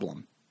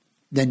problem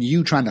than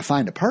you trying to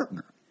find a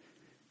partner.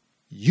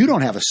 You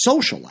don't have a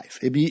social life.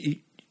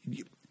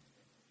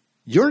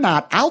 You're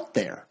not out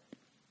there.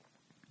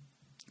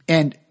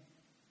 And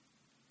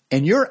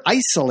you're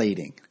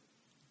isolating.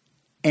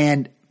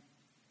 And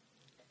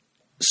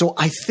so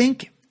I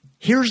think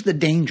here's the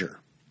danger.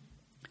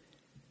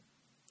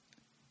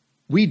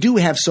 We do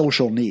have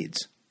social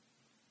needs.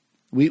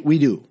 We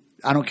do.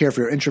 I don't care if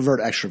you're introvert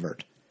or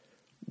extrovert.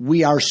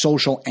 We are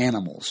social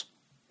animals.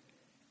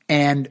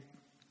 And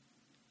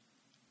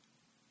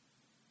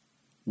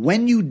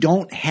when you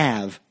don't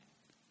have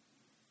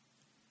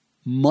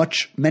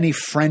many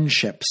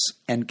friendships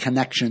and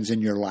connections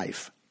in your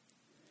life,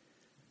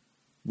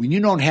 when you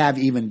don't have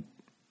even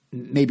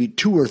maybe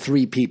 2 or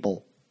 3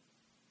 people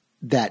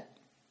that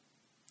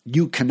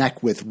you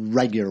connect with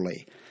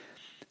regularly,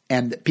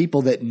 and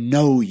people that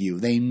know you,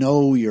 they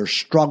know your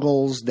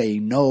struggles, they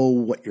know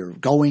what you're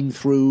going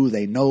through,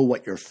 they know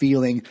what you're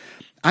feeling.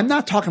 I'm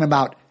not talking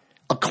about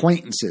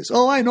acquaintances.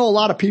 Oh, I know a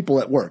lot of people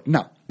at work.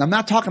 No, I'm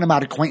not talking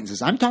about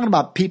acquaintances. I'm talking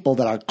about people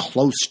that are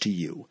close to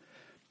you,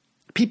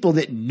 people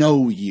that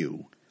know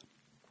you,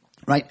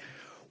 right?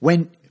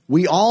 When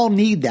we all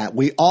need that,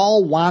 we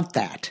all want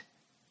that.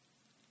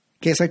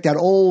 Okay, it's like that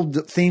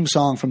old theme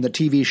song from the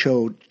TV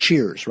show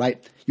Cheers,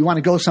 right? You want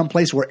to go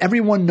someplace where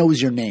everyone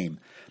knows your name.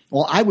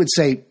 Well, I would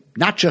say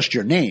not just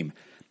your name.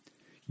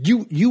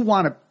 You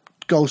want to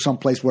go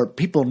someplace where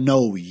people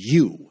know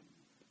you,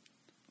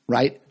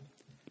 right?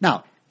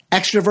 Now,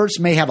 extroverts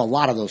may have a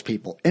lot of those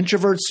people.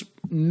 Introverts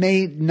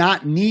may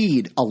not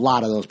need a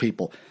lot of those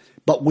people,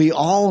 but we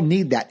all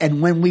need that.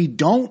 And when we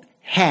don't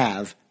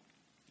have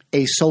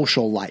a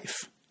social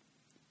life,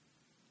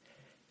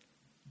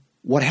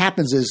 what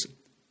happens is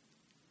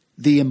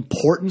the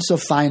importance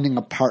of finding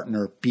a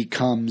partner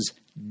becomes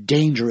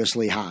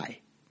dangerously high.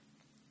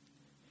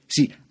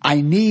 See,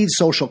 I need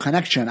social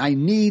connection. I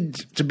need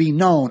to be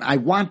known. I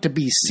want to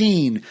be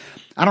seen.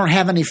 I don't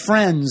have any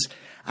friends.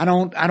 I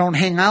don't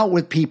hang out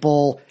with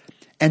people.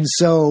 And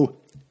so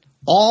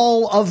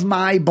all of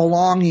my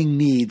belonging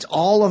needs,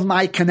 all of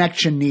my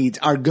connection needs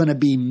are going to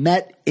be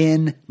met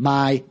in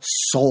my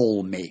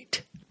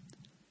soulmate.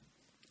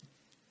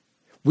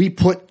 We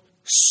put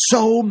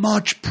so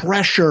much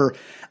pressure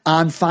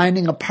on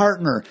finding a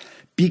partner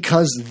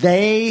because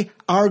they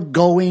are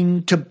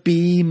going to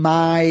be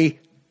my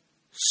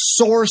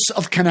source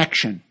of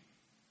connection.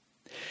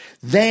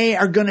 They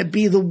are going to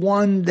be the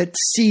one that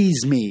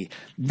sees me.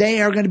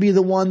 They are going to be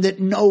the one that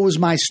knows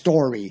my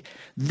story.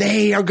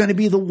 They are going to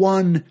be the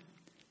one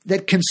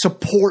that can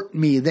support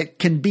me, that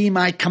can be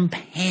my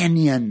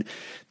companion,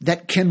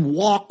 that can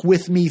walk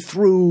with me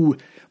through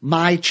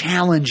my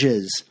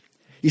challenges.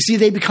 You see,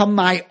 they become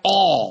my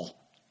all.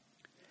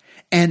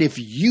 And if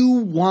you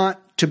want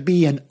to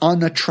be an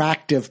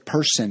unattractive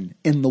person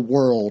in the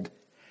world,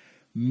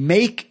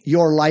 make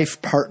your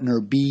life partner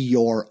be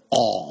your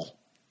all.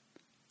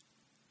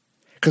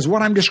 Because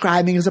what I'm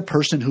describing is a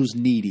person who's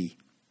needy,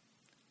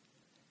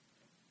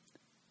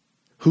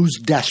 who's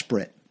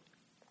desperate.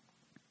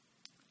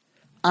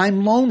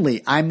 I'm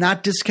lonely. I'm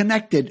not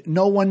disconnected.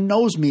 No one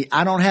knows me.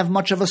 I don't have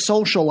much of a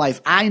social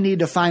life. I need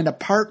to find a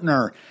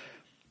partner.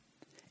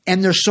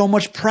 And there's so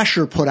much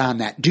pressure put on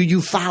that. Do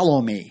you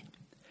follow me?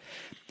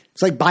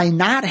 It's like by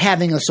not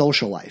having a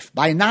social life,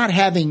 by not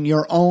having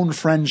your own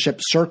friendship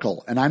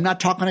circle, and I'm not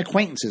talking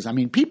acquaintances, I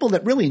mean people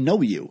that really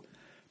know you.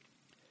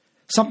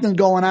 Something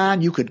going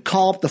on, you could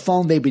call up the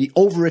phone, they'd be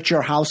over at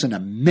your house in a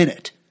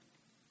minute.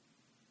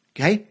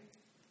 Okay?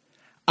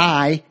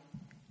 I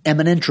am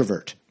an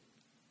introvert.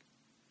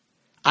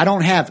 I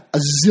don't have a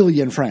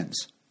zillion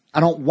friends.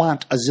 I don't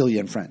want a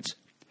zillion friends.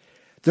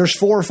 There's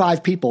 4 or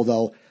 5 people,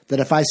 though,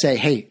 that if I say,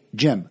 hey,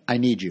 Jim, I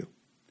need you.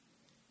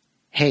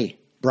 Hey,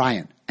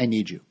 Brian, I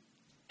need you.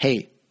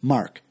 Hey,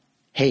 Mark.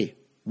 Hey,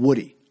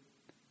 Woody.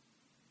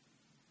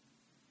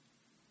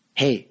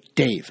 Hey,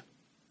 Dave.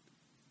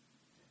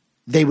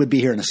 They would be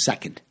here in a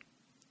second.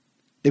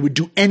 They would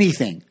do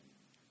anything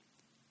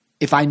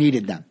if I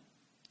needed them.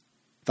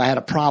 If I had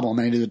a problem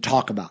I needed to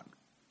talk about.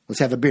 Let's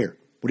have a beer.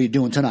 What are you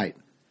doing tonight?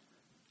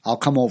 I'll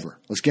come over.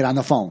 Let's get on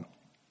the phone.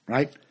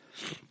 Right?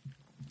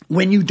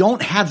 When you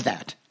don't have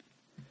that,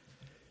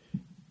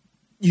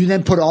 you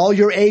then put all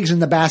your eggs in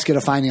the basket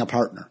of finding a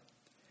partner.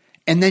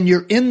 And then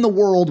you're in the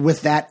world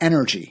with that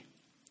energy.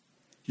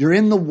 You're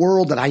in the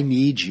world that I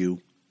need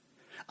you.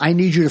 I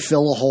need you to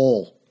fill a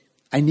hole.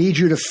 I need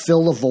you to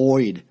fill a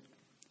void.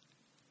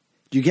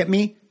 Do you get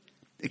me?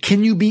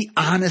 Can you be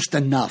honest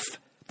enough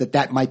that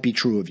that might be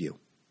true of you?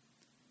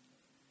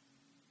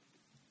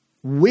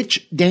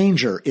 Which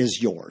danger is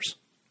yours?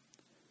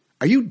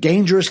 Are you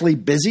dangerously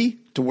busy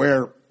to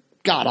where,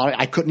 God,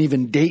 I couldn't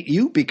even date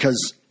you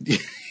because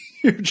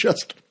you're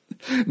just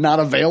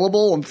not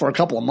available for a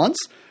couple of months?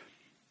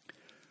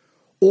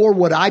 Or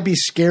would I be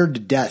scared to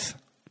death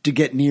to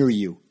get near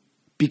you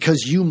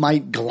because you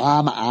might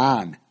glom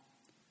on?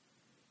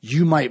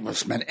 You might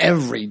spend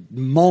every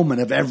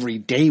moment of every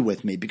day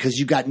with me because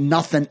you got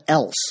nothing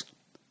else.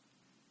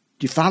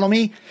 Do you follow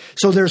me?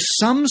 So there's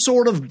some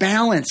sort of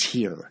balance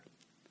here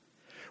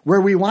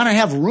where we want to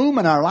have room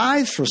in our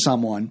lives for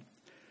someone,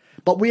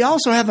 but we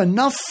also have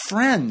enough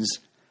friends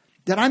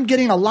that I'm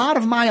getting a lot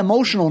of my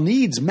emotional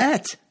needs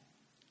met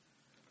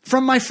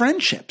from my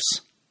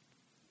friendships.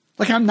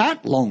 Like I'm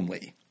not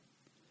lonely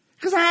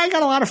because I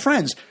got a lot of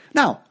friends.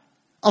 Now,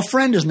 a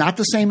friend is not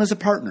the same as a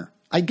partner.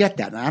 I get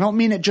that. And I don't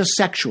mean it just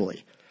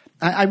sexually.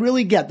 I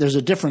really get there's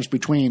a difference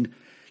between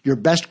your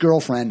best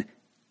girlfriend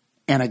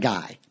and a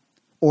guy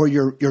or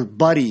your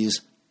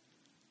buddies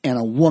and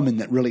a woman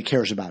that really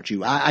cares about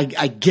you.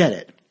 I get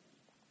it,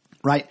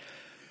 right?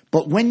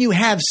 But when you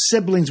have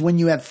siblings, when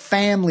you have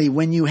family,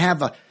 when you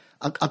have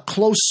a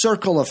close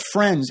circle of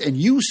friends and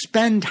you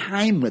spend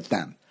time with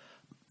them,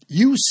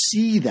 you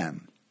see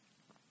them,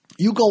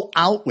 you go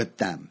out with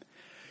them,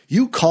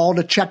 you call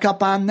to check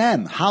up on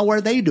them. How are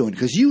they doing?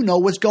 Because you know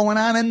what's going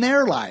on in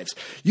their lives.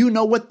 You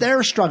know what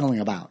they're struggling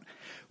about.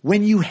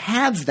 When you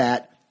have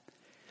that,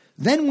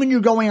 then when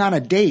you're going on a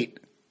date,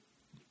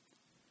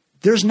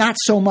 there's not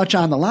so much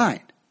on the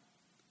line.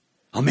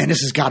 Oh man,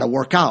 this has got to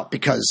work out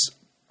because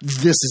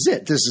this is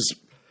it. This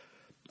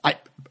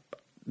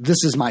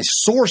is my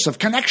source of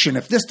connection.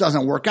 If this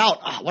doesn't work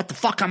out, what the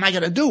fuck am I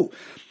going to do?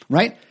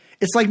 Right?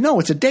 It's like, no,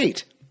 it's a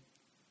date.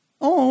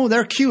 Oh,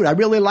 they're cute. I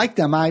really like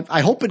them.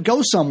 I hope it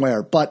goes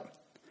somewhere, but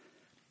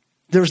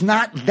there's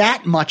not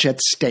that much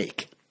at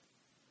stake.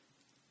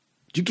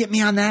 Do you get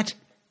me on that?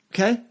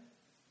 Okay?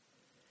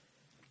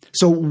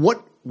 So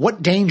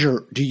what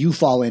danger do you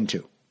fall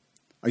into?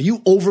 Are you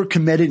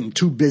overcommitted and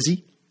too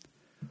busy?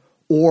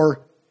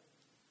 Or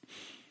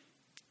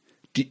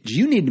do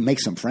you need to make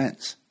some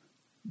friends?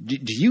 Do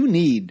you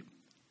need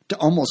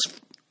to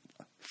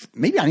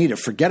maybe I need to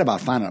forget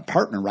about finding a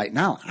partner right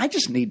now. I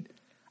need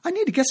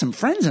to get some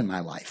friends in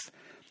my life.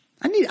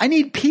 I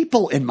need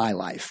people in my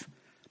life,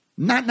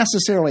 not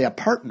necessarily a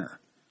partner.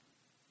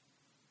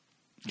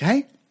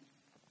 Okay?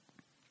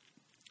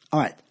 All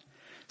right.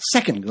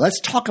 Second,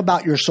 let's talk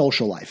about your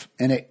social life.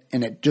 And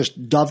it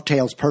just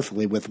dovetails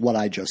perfectly with what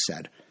I just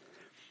said.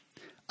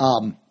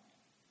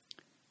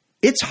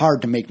 It's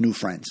hard to make new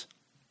friends.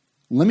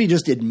 Let me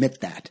just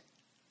admit that.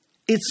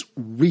 It's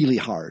really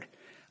hard.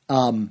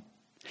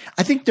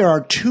 I think there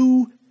are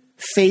two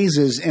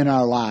phases in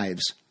our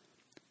lives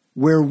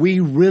where we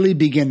really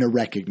begin to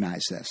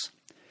recognize this.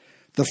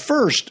 The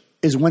first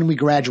is when we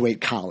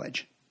graduate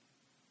college.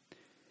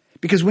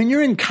 Because when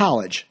you're in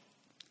college,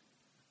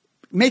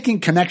 making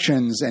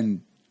connections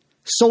and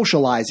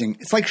socializing,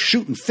 it's like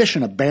shooting fish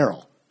in a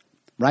barrel,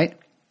 right?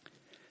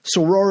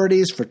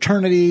 Sororities,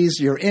 fraternities,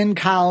 you're in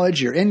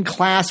college, you're in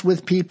class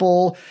with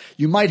people,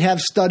 you might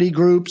have study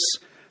groups.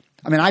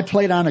 I mean, I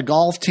played on a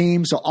golf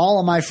team, so all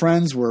of my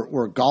friends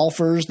were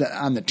golfers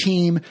on the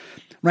team,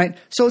 right?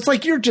 So it's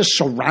like you're just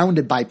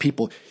surrounded by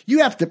people. You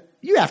have to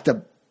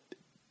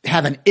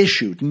have an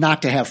issue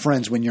not to have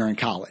friends when you're in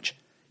college,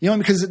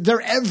 because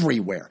they're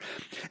everywhere.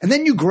 And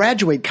then you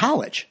graduate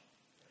college,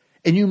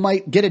 and you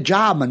might get a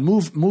job and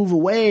move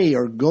away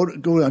or go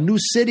to a new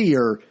city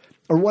or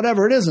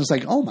whatever it is. And it's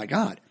like, oh my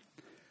God,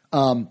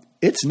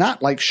 it's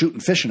not like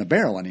shooting fish in a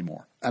barrel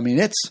anymore. I mean,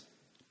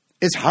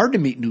 it's hard to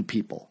meet new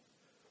people.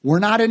 We're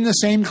not in the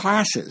same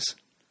classes.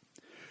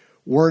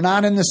 We're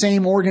not in the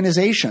same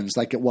organizations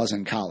like it was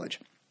in college.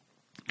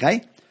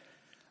 Okay?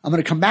 I'm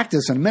going to come back to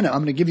this in a minute. I'm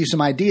going to give you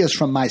some ideas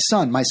from my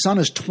son. My son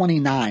is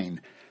 29.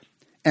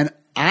 And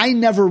I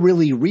never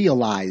really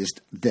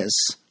realized this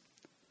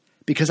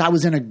because I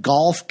was in a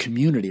golf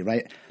community,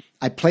 right?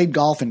 I played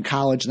golf in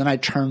college, then I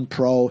turned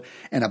pro,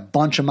 and a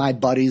bunch of my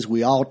buddies,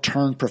 we all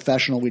turned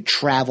professional. We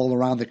traveled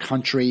around the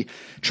country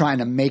trying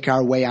to make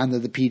our way onto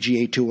the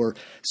PGA Tour.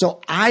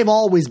 So I've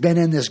always been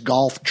in this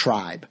golf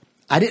tribe.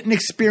 I didn't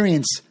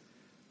experience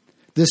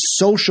this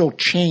social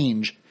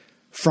change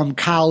from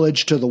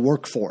college to the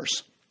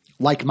workforce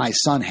like my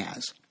son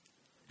has.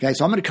 Okay,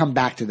 so I'm going to come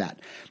back to that.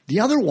 The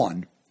other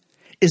one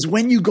is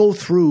when you go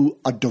through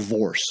a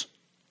divorce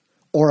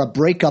or a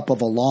breakup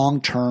of a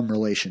long-term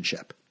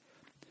relationship.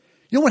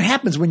 You know what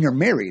happens when you're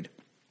married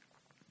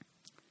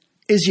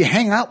is you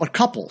hang out with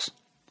couples,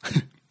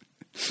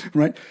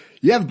 right?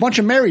 You have a bunch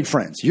of married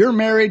friends. You're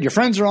married, your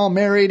friends are all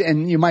married,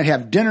 and you might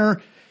have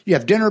dinner. You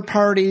have dinner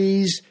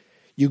parties.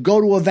 You go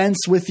to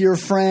events with your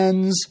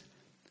friends,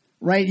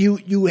 right?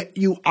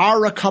 You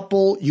are a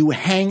couple. You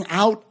hang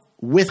out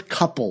with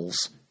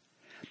couples.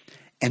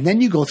 And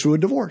then you go through a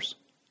divorce.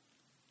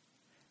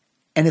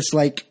 And it's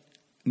like,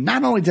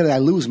 not only did I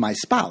lose my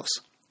spouse,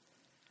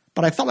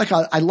 but I felt like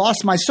I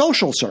lost my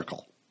social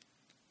circle.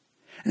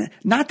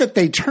 Not that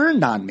they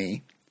turned on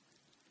me,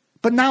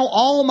 but now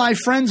all my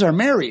friends are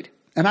married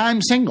and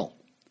I'm single.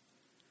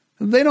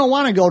 They don't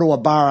want to go to a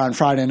bar on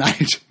Friday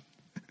night.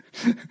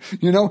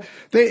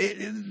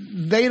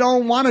 They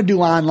don't want to do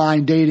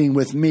online dating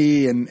with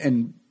me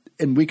and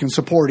we can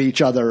support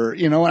each other,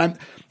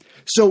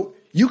 So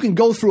you can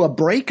go through a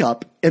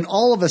breakup and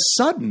all of a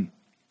sudden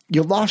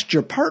you lost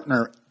your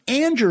partner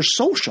and your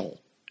social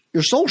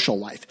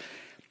life.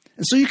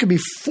 And so you could be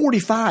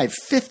 45,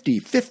 50,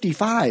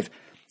 55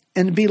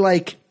 and be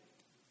like,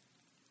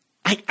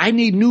 I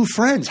need new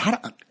friends. How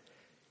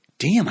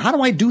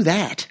do I do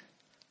that?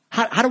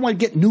 How do I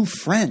get new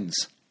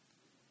friends?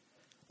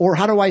 Or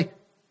how do I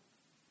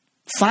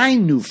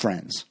find new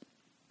friends?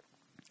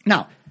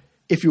 Now,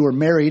 if you were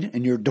married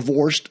and you're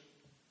divorced,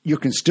 you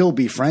can still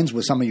be friends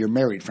with some of your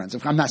married friends.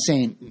 I'm not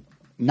saying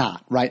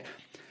not, right?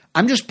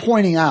 I'm just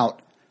pointing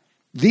out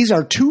these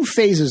are two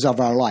phases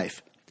of our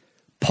life,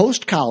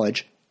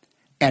 post-college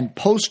and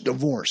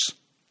post-divorce,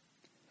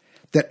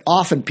 that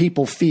often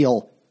people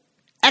feel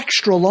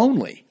extra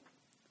lonely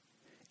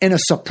in a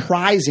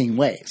surprising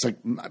way. It's like,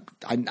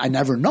 I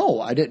never know.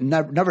 I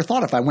never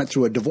thought if I went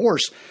through a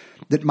divorce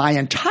that my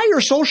entire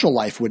social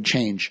life would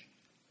change.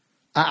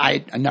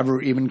 I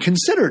never even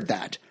considered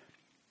that.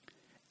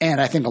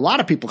 And I think a lot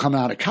of people coming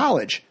out of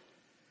college,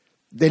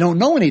 they don't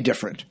know any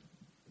different.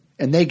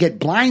 And they get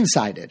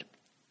blindsided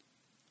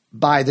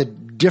by the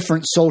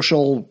different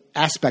social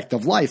aspect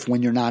of life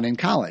when you're not in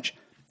college.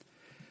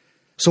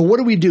 So what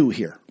do we do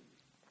here?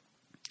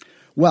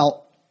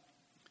 Well,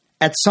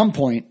 at some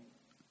point,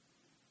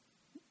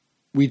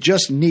 we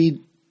just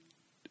need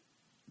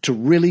to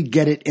really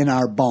get it in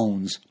our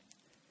bones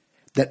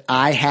that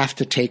I have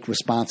to take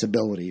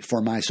responsibility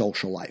for my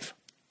social life.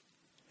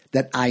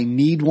 That I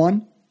need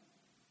one,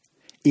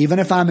 even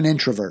if I'm an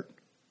introvert.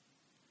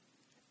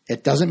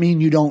 It doesn't mean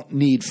you don't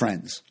need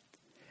friends.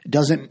 It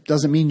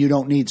doesn't mean you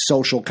don't need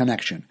social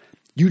connection.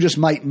 You just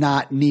might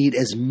not need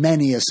as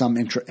many as some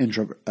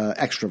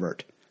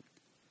extrovert.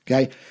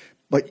 Okay?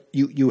 But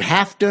you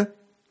have to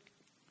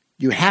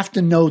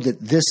know that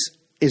this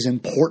is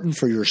important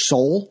for your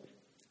soul.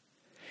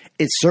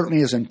 It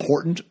certainly is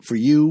important for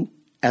you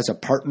as a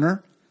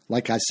partner.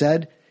 Like I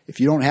said, if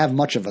you don't have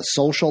much of a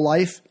social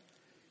life,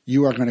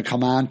 you are going to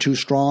come on too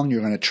strong.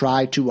 You're going to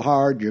try too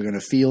hard. You're going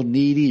to feel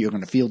needy. You're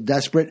going to feel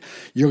desperate.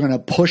 You're going to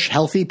push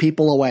healthy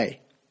people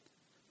away.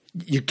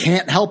 You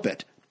can't help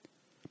it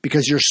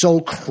because you're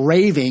so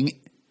craving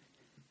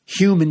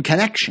human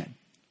connection.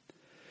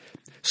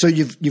 So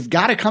you've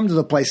got to come to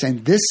the place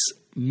saying, this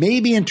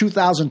maybe in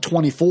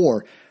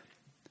 2024,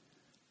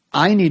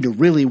 I need to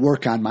really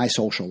work on my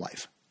social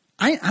life.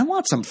 I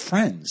want some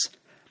friends.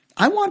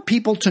 I want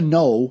people to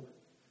know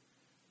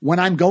when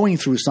I'm going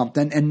through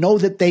something and know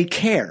that they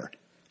care.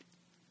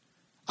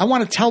 I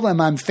want to tell them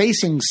I'm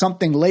facing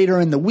something later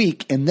in the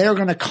week and they're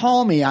going to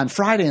call me on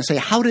Friday and say,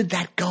 how did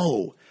that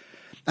go?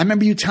 I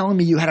remember you telling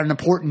me you had an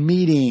important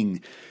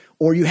meeting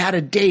or you had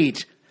a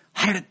date.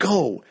 How did it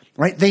go?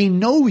 Right? They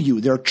know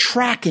you. They're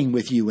tracking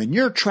with you and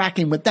you're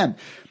tracking with them.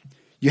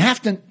 You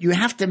have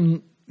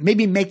to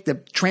maybe make the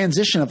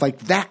transition of like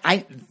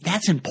that.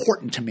 That's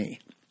important to me.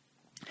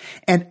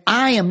 And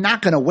I am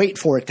not going to wait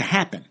for it to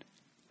happen.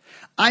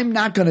 I'm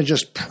not going to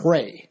just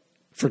pray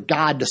for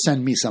God to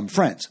send me some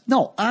friends.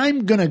 No,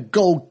 I'm going to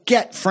go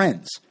get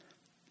friends.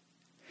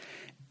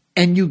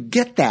 And you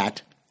get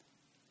that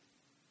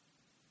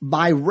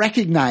by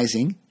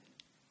recognizing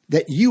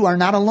that you are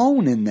not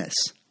alone in this.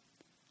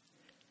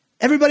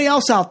 Everybody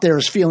else out there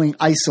is feeling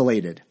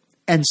isolated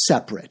and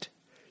separate.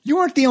 You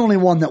aren't the only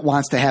one that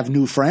wants to have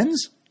new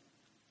friends.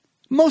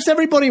 Most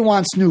everybody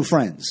wants new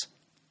friends.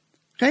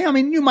 Okay? I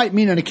mean, you might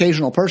meet an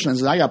occasional person and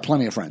say, I got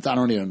plenty of friends. I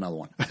don't need another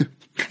one.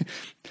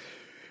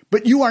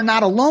 But you are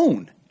not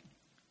alone.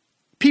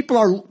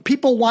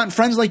 People want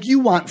friends like you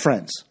want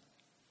friends.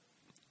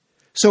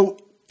 So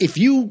if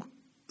you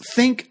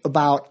think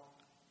about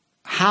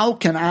how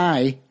can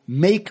I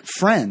make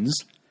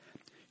friends,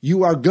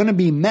 you are going to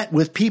be met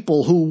with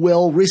people who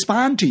will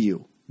respond to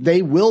you.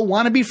 They will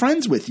want to be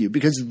friends with you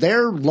because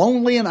they're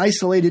lonely and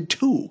isolated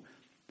too.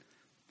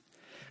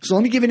 So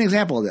let me give you an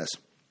example of this.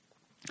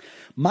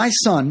 My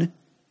son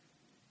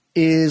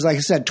is, like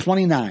I said,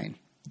 29,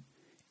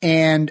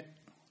 and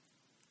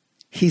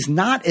he's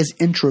not as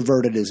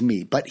introverted as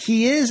me, but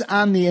he is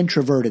on the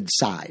introverted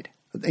side.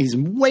 He's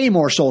way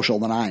more social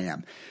than I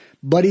am,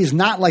 but he's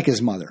not like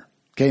his mother.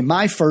 Okay,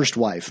 my first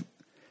wife,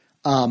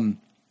 I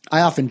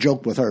often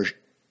joke with her,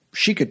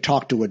 she could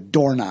talk to a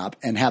doorknob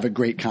and have a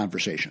great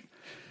conversation.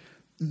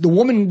 The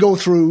woman could go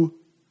through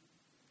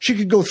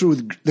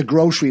the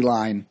grocery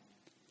line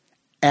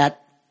at,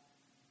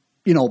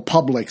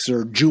 Publix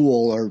or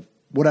Jewel or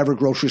whatever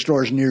grocery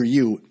store is near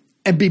you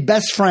and be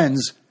best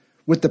friends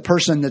with the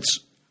person that's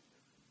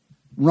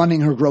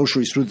running her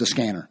groceries through the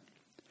scanner.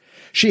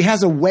 She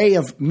has a way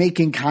of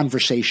making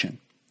conversation.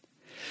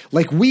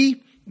 Like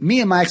me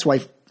and my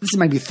ex-wife, this is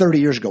maybe 30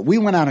 years ago, we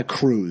went on a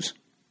cruise.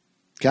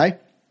 Okay?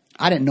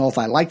 I didn't know if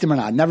I liked him or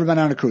not. I'd never been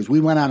on a cruise. We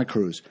went on a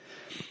cruise.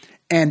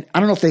 And I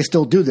don't know if they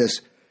still do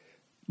this,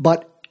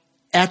 but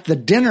at the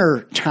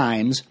dinner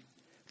times,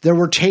 there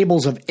were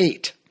tables of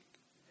 8.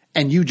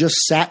 And you just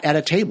sat at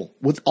a table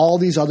with all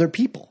these other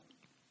people.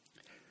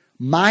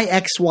 My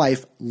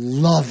ex-wife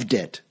loved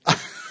it.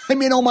 I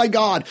mean, oh my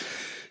God.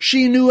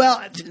 She knew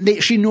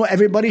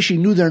everybody. She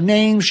knew their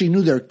names. She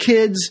knew their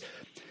kids.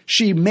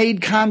 She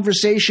made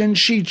conversation.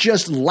 She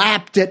just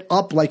lapped it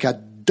up like a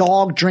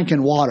dog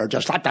drinking water.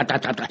 Just lap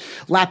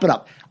it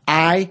up.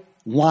 I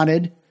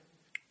would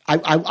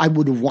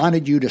have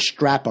wanted you to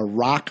strap a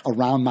rock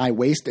around my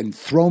waist and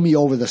throw me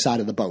over the side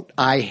of the boat.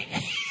 I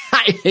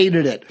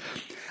hated it.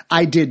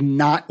 I did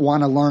not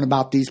want to learn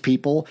about these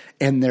people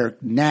and their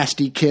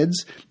nasty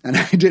kids, and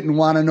I didn't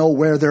want to know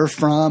where they're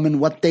from and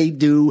what they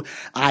do.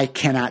 I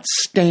cannot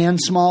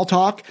stand small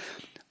talk.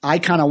 I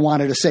kind of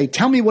wanted to say,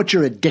 tell me what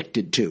you're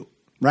addicted to,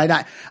 right?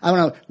 I don't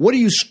know. What are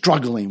you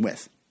struggling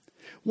with?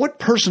 What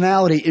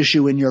personality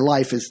issue in your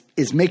life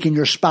is making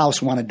your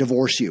spouse want to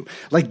divorce you?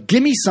 Like,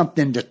 give me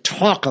something to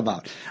talk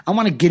about. I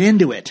want to get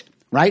into it,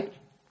 right?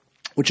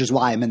 Which is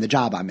why I'm in the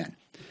job I'm in.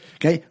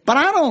 Okay, but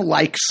I don't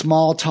like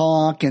small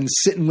talk and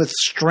sitting with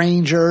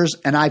strangers,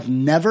 and I've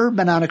never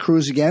been on a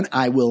cruise again.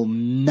 I will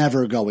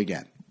never go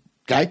again.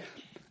 Okay?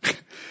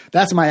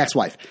 That's my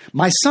ex-wife.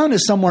 My son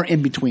is somewhere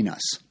in between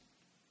us.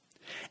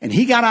 And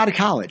he got out of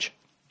college,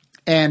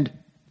 and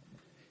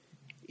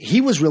he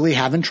was really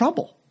having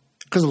trouble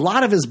because a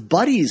lot of his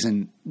buddies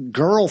and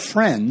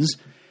girlfriends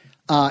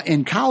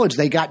in college,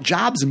 they got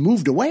jobs and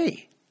moved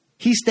away.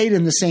 He stayed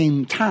in the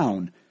same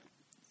town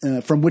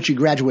from which he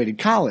graduated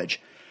college.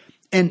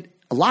 And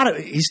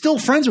he's still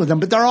friends with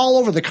them, but they're all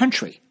over the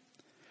country.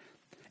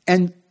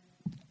 And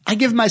I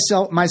give my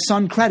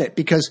son credit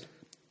because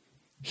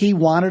he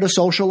wanted a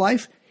social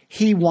life.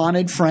 He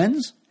wanted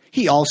friends.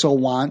 He also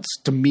wants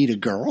to meet a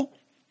girl,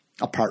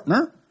 a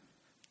partner.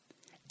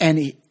 And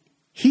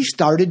he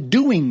started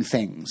doing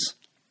things.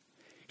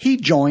 He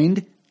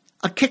joined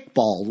a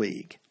kickball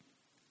league.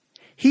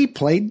 He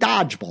played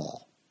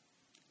dodgeball.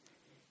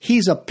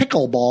 He's a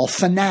pickleball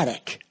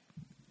fanatic.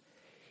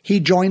 He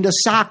joined a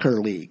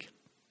soccer league.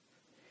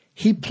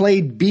 He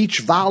played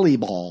beach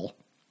volleyball,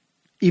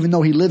 even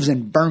though he lives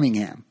in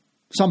Birmingham.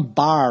 Some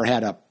bar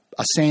had a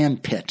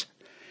sand pit,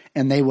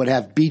 and they would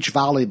have beach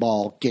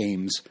volleyball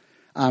games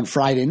on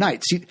Friday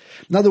nights.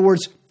 In other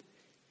words,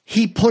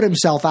 he put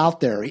himself out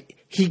there.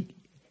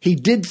 He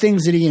did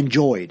things that he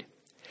enjoyed.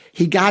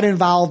 He got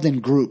involved in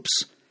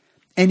groups,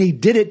 and he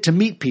did it to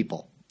meet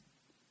people.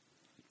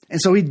 And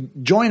so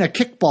he'd join a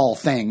kickball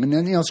thing, and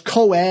then, it's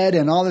co-ed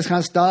and all this kind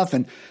of stuff,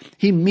 and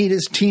he'd meet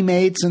his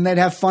teammates, and they'd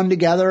have fun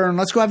together, and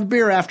let's go have a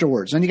beer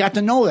afterwards. And he got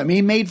to know them.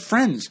 He made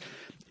friends.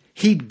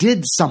 He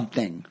did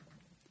something.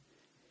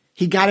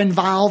 He got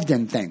involved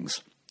in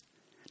things.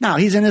 Now,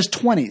 he's in his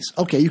 20s.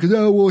 Okay, you could say,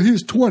 oh, well,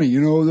 he's 20.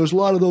 There's a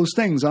lot of those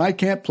things, and I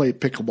can't play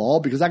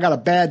pickleball because I got a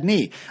bad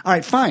knee. All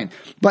right, fine.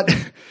 But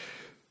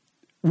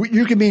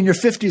you can be in your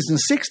 50s and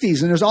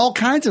 60s, and there's all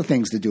kinds of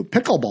things to do.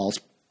 Pickleball's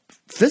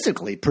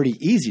physically pretty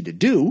easy to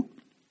do.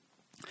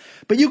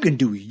 But you can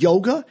do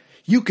yoga.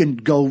 You can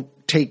go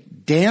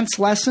take dance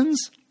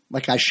lessons,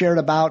 like I shared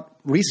about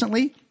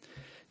recently.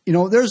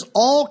 There's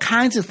all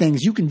kinds of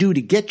things you can do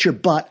to get your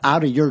butt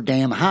out of your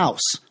damn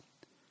house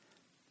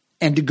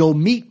and to go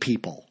meet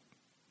people.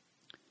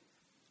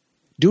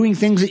 Doing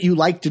things that you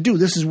like to do.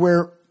 This is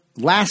where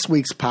last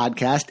week's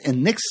podcast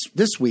and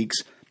this week's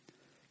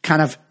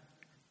kind of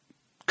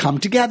come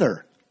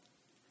together.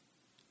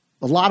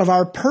 A lot of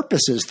our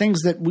purposes,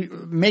 things that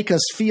make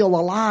us feel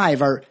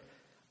alive, are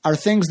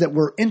things that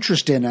we're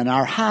interested in, and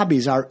our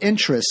hobbies, our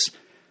interests.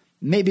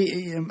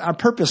 Maybe our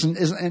purpose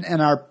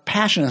and our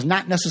passion is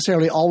not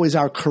necessarily always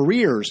our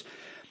careers,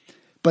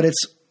 but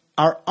it's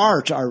our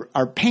art,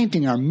 our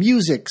painting, our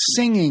music,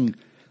 singing,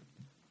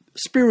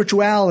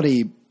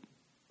 spirituality.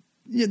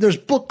 There's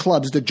book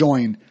clubs to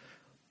join.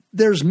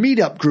 There's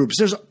meetup groups.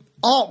 There's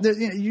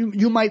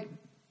you might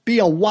be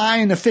a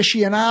wine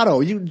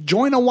aficionado. You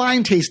join a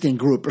wine tasting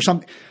group or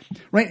something,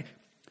 right?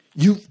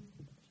 You've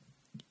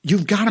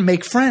got to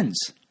make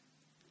friends.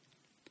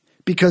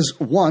 Because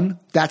one,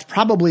 that's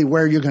probably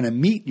where you're going to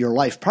meet your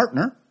life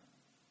partner.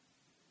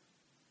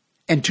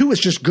 And two,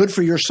 it's just good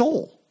for your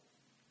soul.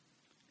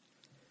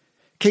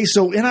 Okay,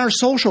 so in our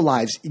social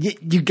lives,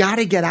 you got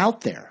to get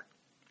out there.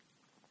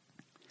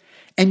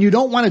 And you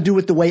don't want to do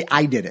it the way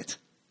I did it.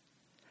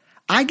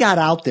 I got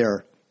out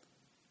there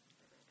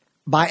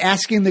by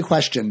asking the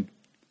question,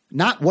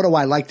 not what do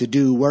I like to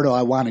do, where do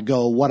I want to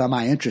go, what am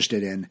I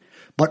interested in,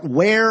 but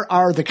where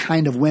are the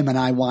kind of women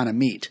I want to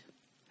meet?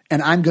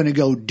 And I'm going to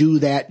go do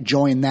that,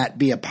 join that,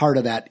 be a part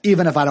of that,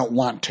 even if I don't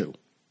want to.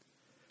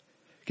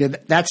 Okay,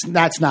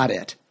 that's not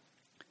it.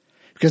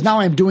 Because now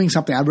I'm doing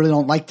something I really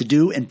don't like to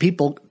do, and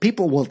people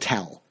will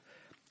tell.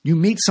 You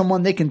meet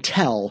someone, they can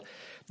tell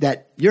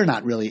that you're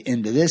not really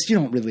into this. You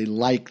don't really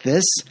like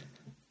this.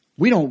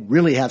 We don't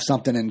really have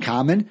something in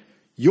common.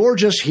 You're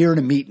just here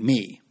to meet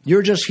me.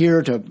 You're just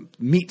here to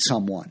meet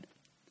someone.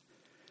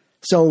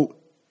 So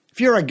if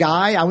you're a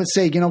guy, I would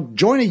say,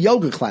 join a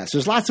yoga class.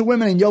 There's lots of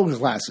women in yoga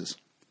classes.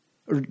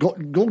 Or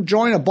go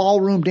join a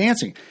ballroom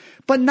dancing.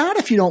 But not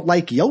if you don't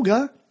like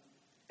yoga.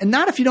 And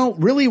not if you don't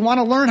really want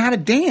to learn how to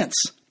dance.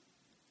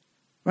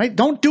 Right?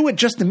 Don't do it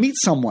just to meet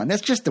someone.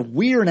 That's just a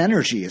weird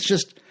energy. It's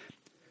just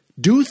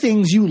do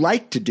things you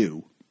like to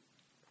do.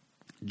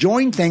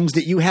 Join things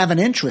that you have an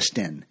interest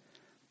in.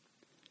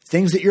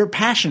 Things that you're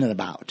passionate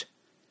about.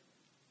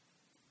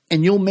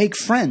 And you'll make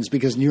friends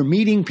because you're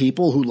meeting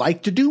people who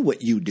like to do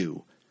what you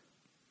do.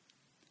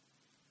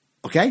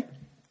 Okay?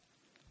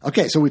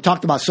 Okay, so we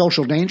talked about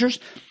social dangers.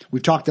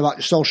 We talked about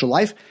your social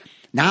life.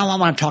 Now I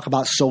want to talk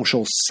about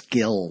social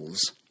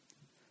skills.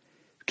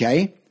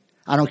 Okay?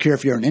 I don't care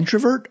if you're an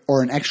introvert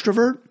or an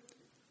extrovert.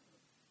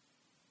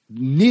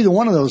 Neither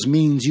one of those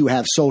means you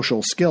have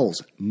social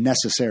skills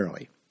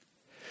necessarily.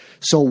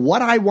 So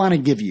what I want to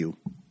give you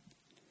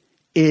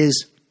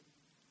is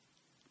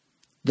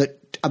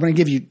I'm going to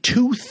give you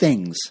two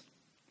things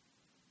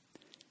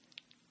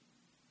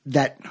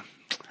that,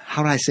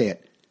 how do I say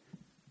it?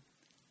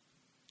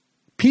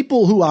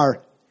 People who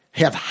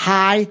have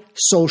high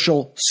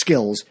social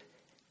skills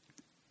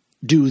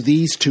do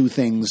these two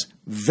things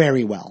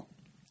very well.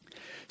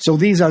 So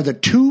these are the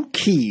two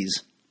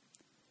keys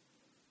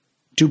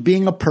to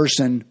being a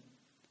person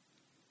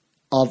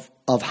of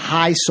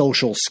high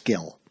social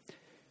skill.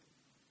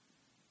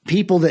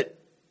 People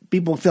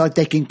feel like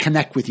they can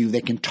connect with you,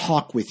 they can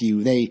talk with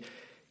you, they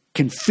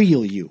can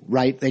feel you,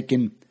 right? They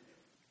can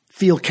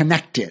feel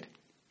connected,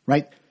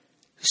 right?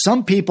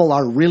 Some people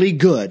are really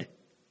good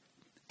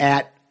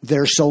at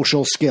their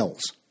social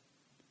skills.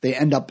 They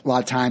end up a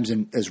lot of times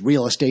as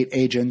real estate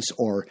agents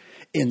or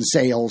in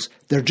sales.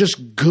 They're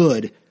just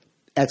good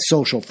at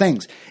social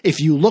things.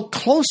 If you look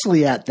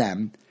closely at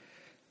them,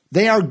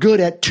 they are good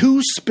at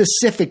two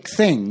specific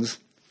things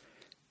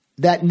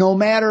that no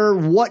matter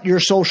what your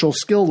social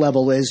skill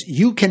level is,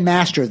 you can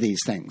master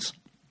these things.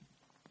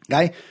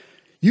 Okay?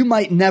 You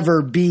might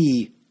never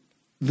be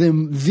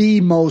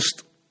the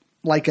most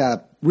like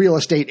a real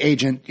estate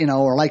agent,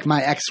 or like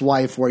my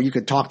ex-wife where you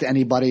could talk to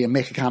anybody and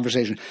make a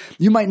conversation.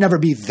 You might never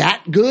be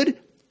that good,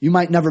 You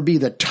might never be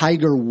the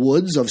Tiger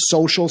Woods of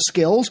social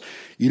skills.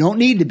 You don't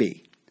need to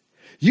be.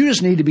 You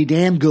just need to be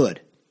damn good.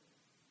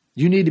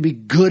 You need to be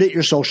good at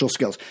your social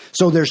skills.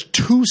 So there's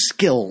 2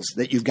 skills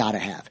that you've got to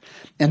have.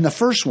 And the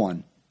first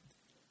one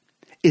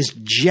is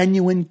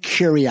genuine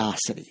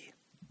curiosity.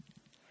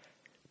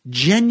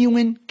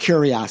 Genuine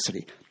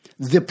curiosity.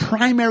 The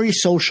primary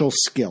social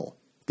skill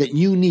that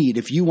you need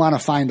if you want to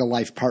find a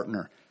life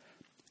partner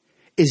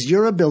is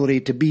your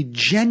ability to be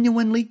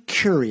genuinely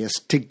curious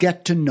to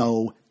get to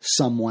know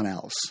someone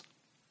else.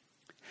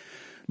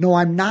 No,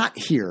 I'm not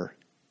here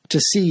to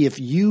see if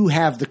you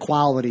have the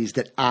qualities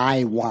that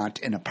I want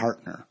in a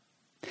partner.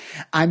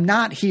 I'm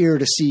not here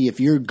to see if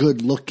you're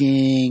good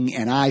looking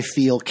and I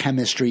feel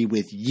chemistry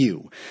with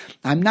you.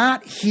 I'm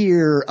not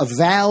here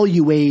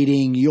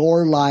evaluating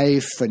your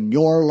life and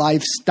your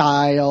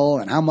lifestyle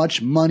and how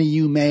much money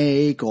you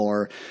make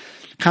or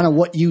kind of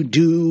what you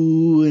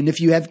do and if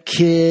you have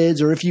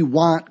kids or if you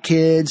want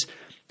kids.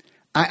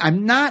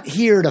 I'm not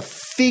here to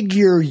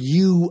figure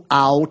you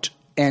out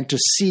and to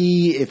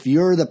see if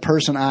you're the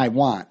person I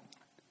want.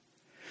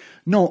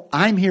 No,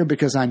 I'm here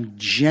because I'm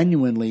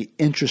genuinely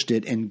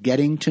interested in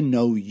getting to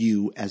know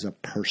you as a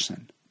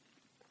person.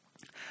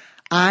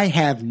 I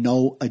have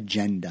no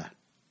agenda.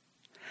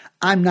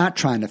 I'm not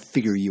trying to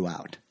figure you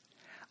out.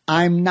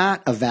 I'm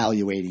not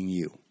evaluating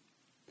you.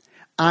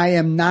 I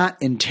am not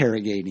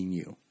interrogating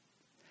you.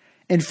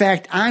 In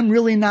fact, I'm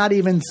really not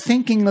even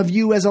thinking of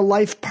you as a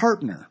life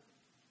partner.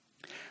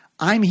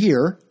 I'm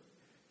here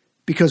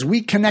because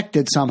we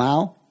connected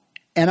somehow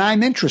and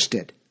I'm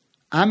interested.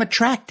 I'm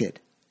attracted.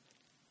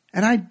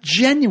 And I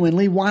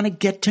genuinely want to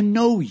get to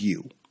know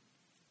you.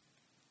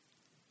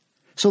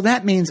 So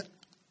that means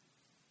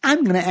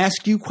I'm going to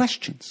ask you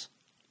questions.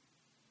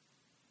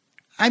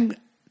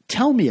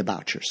 Tell me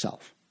about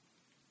yourself.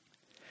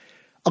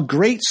 A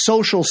great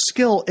social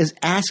skill is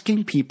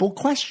asking people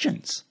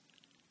questions.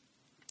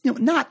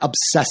 Not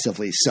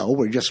obsessively so,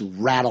 where you just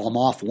rattle them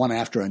off one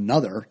after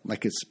another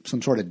like it's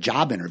some sort of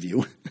job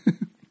interview.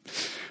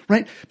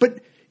 Right? But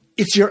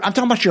I'm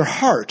talking about your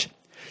heart.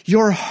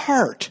 Your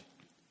heart.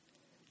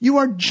 You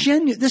are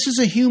genuine. This is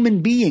a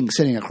human being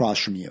sitting across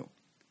from you.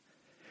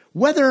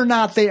 Whether or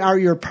not they are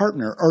your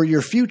partner or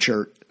your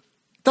future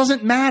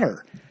doesn't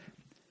matter.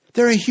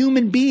 They're a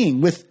human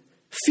being with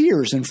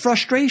fears and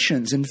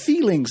frustrations and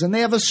feelings, and they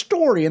have a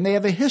story and they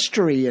have a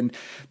history and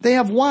they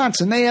have wants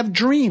and they have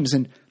dreams.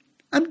 And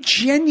I'm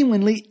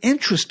genuinely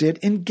interested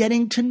in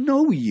getting to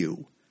know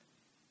you.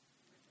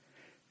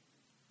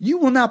 You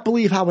will not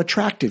believe how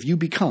attractive you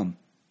become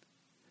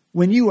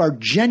when you are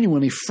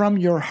genuinely from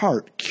your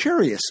heart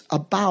curious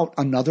about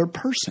another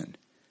person.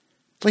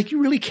 Like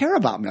you really care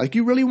about me. Like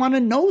you really want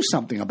to know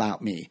something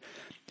about me.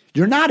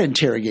 You're not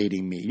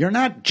interrogating me. You're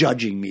not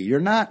judging me. You're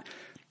not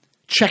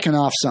checking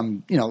off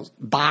some,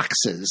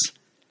 boxes.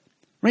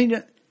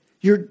 Right?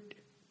 You're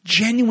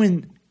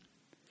genuine.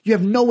 You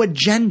have no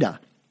agenda.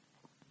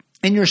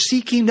 And you're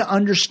seeking to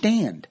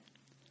understand.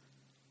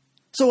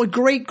 So a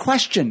great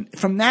question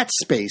from that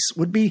space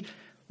would be,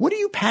 what are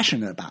you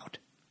passionate about?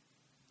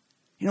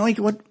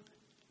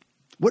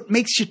 What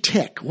makes you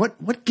tick?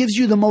 What gives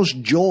you the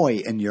most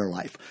joy in your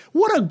life?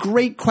 What a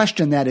great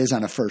question that is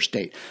on a first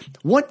date.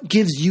 What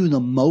gives you the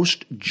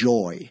most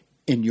joy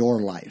in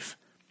your life?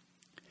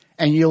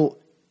 And you'll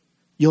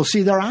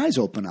see their eyes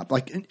open up.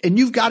 And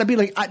you've got to be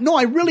like, no,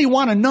 I really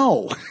want to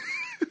know.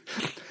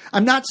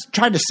 I'm not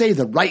trying to say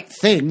the right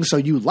thing so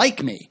you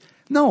like me.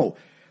 No,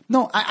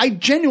 I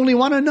genuinely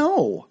want to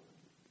know.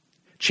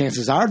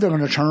 Chances are they're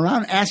going to turn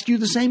around and ask you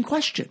the same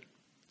question.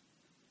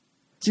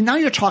 See, now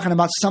you're talking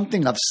about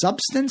something of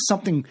substance,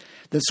 something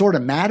that sort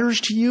of matters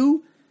to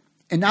you.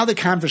 And now the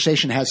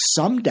conversation has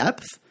some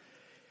depth.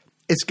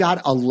 It's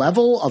got a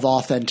level of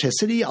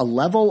authenticity, a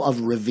level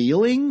of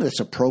revealing that's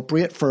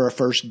appropriate for a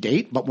first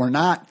date, but we're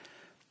not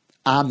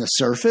on the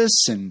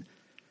surface and,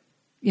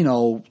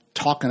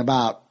 talking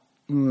about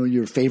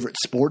your favorite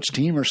sports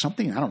team or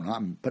something. I don't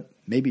know. But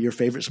maybe your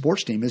favorite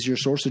sports team is your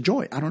source of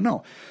joy. I don't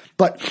know.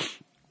 But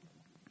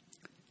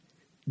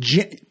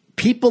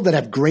people that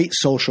have great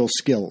social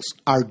skills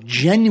are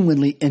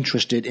genuinely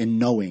interested in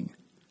knowing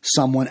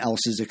someone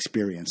else's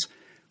experience.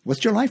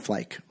 What's your life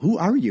like? Who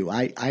are you?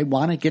 I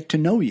want to get to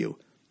know you.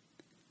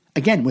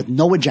 Again, with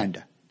no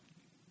agenda.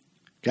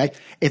 Okay?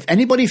 If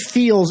anybody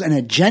feels an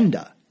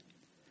agenda,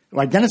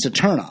 right, then it's a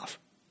turnoff.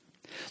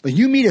 Like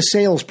you meet a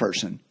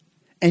salesperson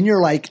and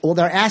you're like, well,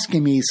 they're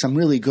asking me some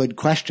really good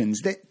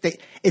questions.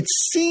 It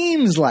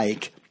seems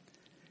like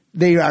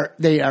they are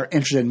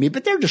interested in me,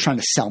 but they're just trying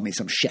to sell me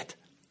some shit.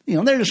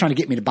 They're just trying to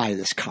get me to buy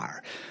this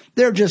car.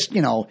 They're just,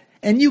 and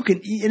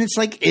it's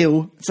like,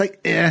 ew. It's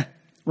like,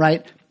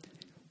 right?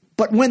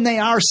 But when they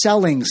are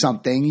selling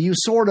something, you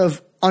sort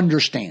of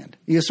understand.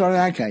 You sort of,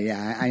 okay,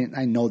 yeah,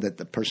 I know that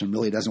the person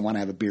really doesn't want to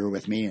have a beer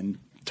with me and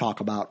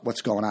talk about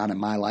what's going on in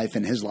my life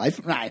and his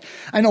life.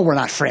 I know we're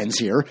not friends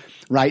here,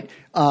 right?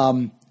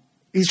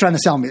 He's trying to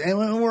sell me,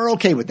 and we're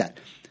okay with that.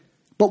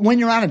 But when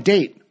you're on a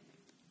date,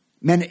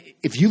 man,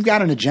 if you've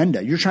got an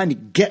agenda, you're trying to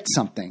get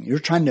something, you're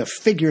trying to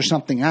figure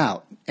something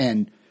out,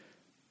 and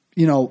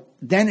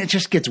then it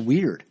just gets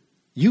weird.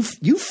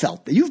 You've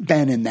felt that. You've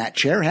been in that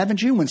chair,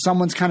 haven't you? When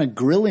someone's kind of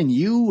grilling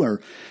you,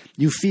 or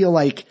you feel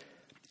like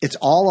it's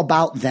all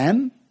about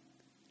them.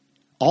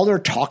 All they're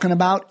talking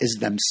about is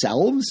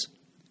themselves,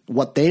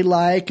 what they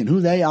like and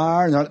who they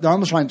are. And they're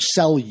almost trying to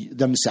sell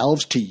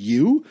themselves to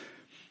you,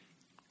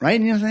 right?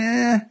 And you're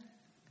like,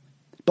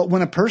 But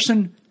when a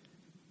person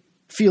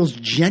feels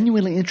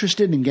genuinely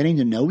interested in getting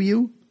to know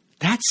you,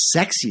 that's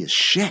sexy as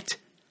shit.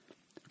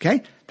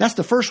 Okay? That's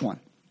the first one.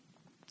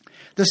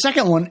 The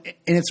second one,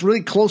 and it's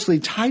really closely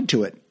tied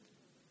to it,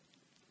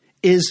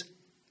 is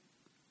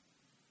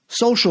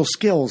social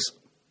skills.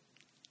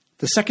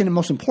 The second and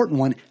most important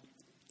one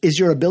is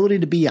your ability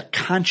to be a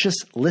conscious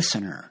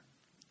listener.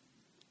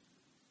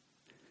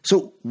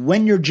 So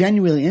when you're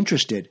genuinely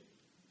interested,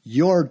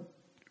 you're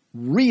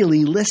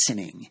really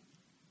listening.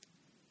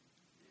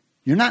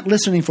 You're not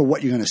listening for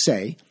what you're going to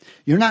say.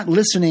 You're not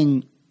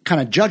listening,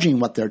 kind of judging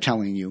what they're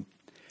telling you.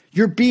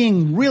 You're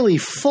being really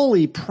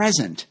fully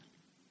present.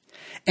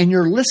 And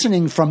you're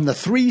listening from the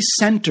three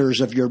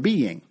centers of your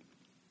being,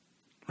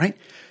 right?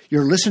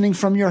 You're listening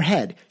from your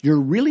head. You're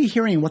really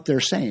hearing what they're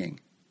saying.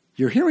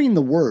 You're hearing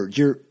the words.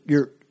 You're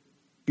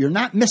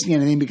not missing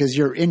anything because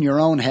you're in your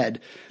own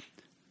head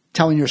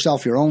telling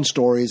yourself your own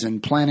stories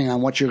and planning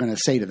on what you're going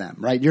to say to them,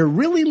 right? You're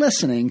really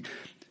listening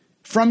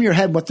from your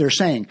head what they're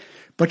saying,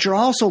 but you're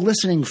also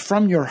listening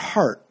from your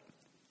heart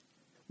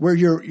where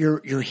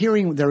you're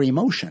hearing their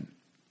emotion.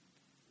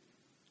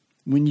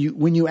 When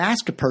you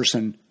ask a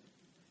person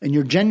and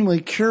you're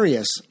genuinely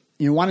curious,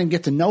 you want to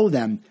get to know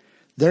them,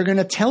 they're going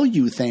to tell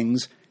you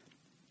things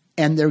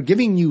and they're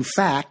giving you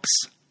facts,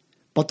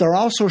 but they're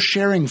also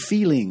sharing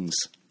feelings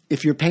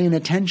if you're paying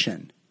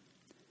attention.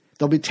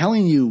 They'll be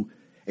telling you,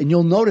 and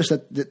you'll notice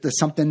that there's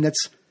something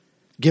that's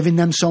giving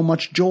them so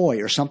much joy,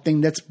 or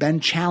something that's been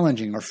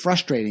challenging or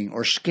frustrating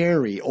or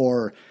scary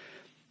or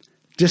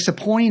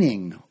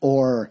disappointing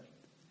or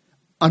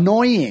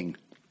annoying.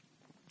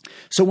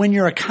 So when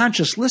you're a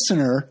conscious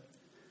listener,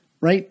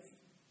 right,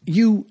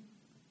 you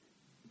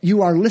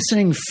are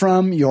listening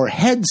from your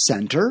head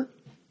center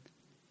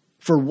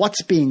for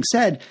what's being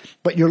said,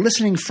 but you're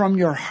listening from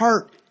your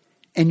heart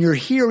and you're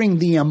hearing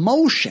the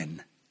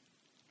emotion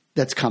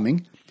that's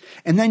coming.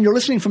 And then you're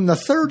listening from the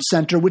third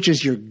center, which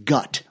is your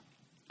gut.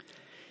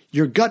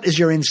 Your gut is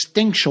your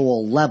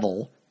instinctual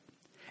level.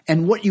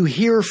 And what you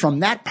hear from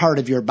that part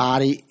of your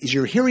body is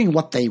you're hearing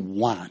what they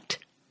want.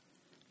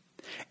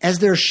 As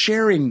they're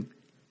sharing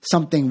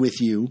something with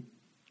you,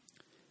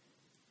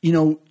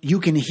 you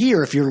can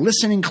hear, if you're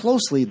listening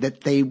closely,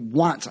 that they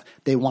want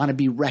to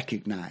be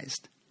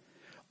recognized,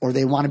 or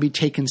they want to be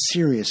taken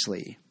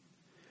seriously,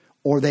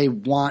 or they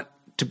want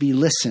to be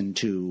listened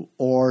to,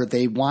 or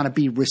they want to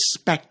be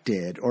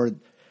respected, or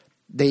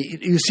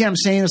you see what I'm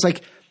saying? It's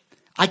like,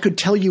 I could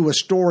tell you a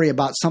story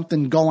about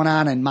something going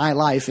on in my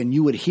life and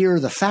you would hear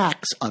the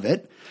facts of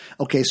it.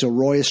 Okay, so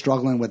Roy is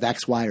struggling with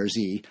X, Y, or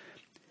Z,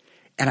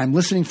 and I'm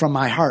listening from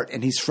my heart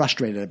and he's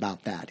frustrated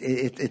about that.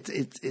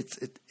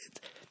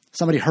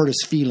 Somebody hurt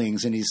his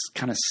feelings and he's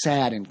kind of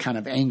sad and kind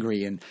of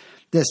angry and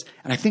this.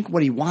 And I think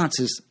what he wants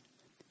is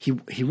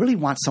he really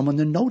wants someone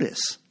to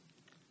notice.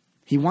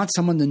 He wants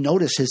someone to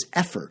notice his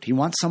effort. He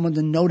wants someone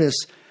to notice,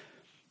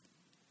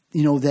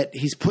 that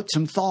he's put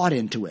some thought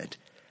into it.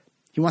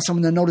 He wants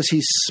someone to notice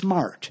he's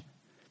smart,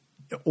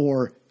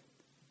 or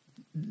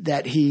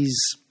that he's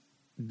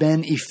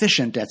been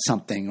efficient at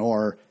something,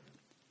 or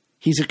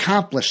he's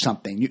accomplished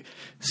something.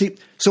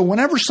 So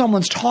whenever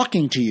someone's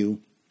talking to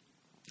you,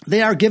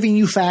 they are giving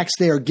you facts,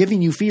 they are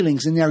giving you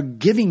feelings, and they are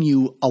giving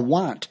you a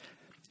want.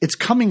 It's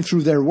coming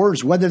through their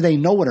words, whether they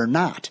know it or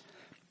not.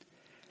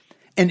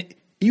 And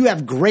you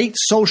have great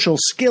social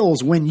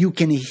skills when you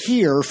can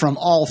hear from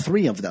all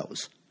three of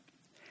those.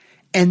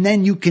 And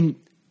then you can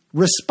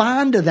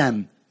respond to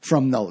them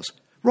from those.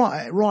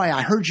 Roy,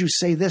 I heard you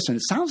say this, and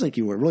it sounds like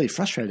you were really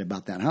frustrated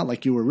about that, huh?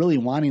 Like you were really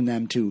wanting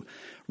them to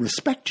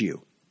respect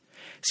you.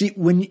 See,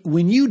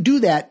 when you do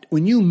that,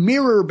 when you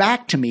mirror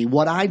back to me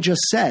what I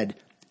just said,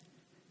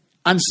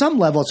 on some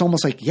level, it's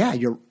almost like, yeah,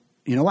 you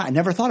know what? I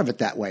never thought of it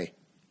that way.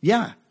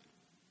 Yeah.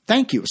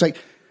 Thank you. It's like,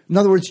 in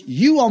other words,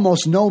 you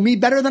almost know me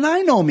better than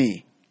I know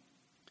me.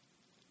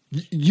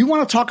 You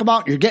want to talk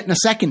about you're getting a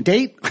second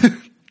date?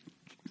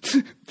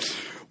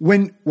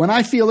 When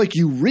I feel like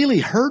you really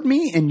heard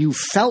me and you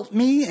felt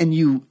me and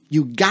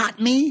you got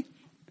me,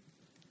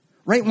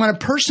 right? When a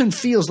person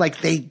feels like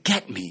they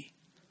get me,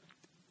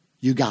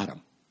 you got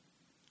them.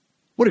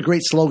 What a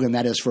great slogan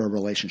that is for a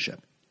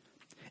relationship.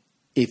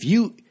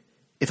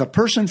 If a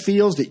person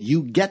feels that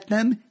you get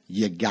them,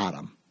 you got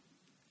them.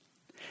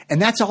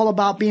 And that's all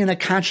about being a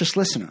conscious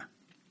listener.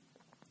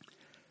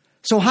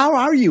 So how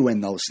are you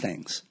in those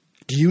things?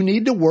 Do you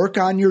need to work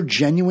on your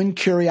genuine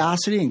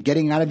curiosity and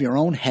getting out of your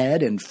own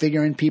head and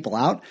figuring people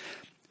out?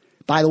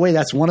 By the way,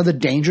 that's one of the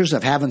dangers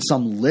of having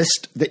some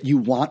list that you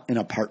want in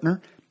a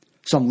partner,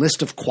 some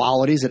list of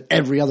qualities that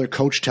every other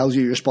coach tells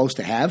you you're supposed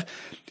to have,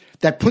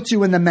 that puts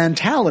you in the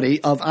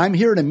mentality of, I'm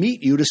here to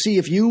meet you to see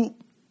if you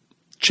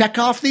check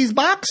off these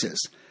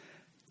boxes.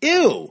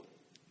 Ew.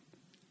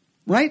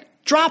 Right?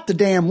 drop the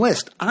damn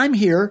list. I'm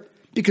here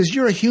because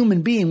you're a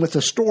human being with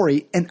a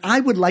story, and I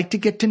would like to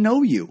get to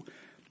know you.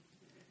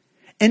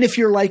 And if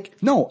you're like,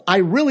 no, I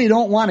really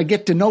don't want to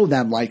get to know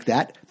them like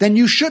that, then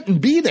you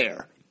shouldn't be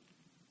there.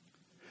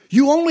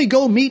 You only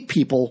go meet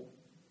people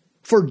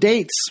for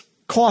dates,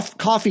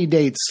 coffee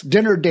dates,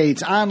 dinner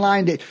dates,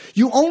 online dates.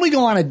 You only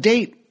go on a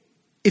date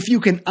if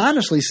you can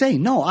honestly say,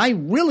 no, I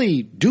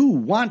really do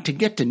want to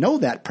get to know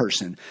that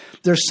person.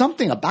 There's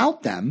something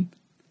about them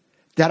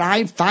that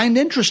I find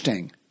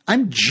interesting.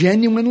 I'm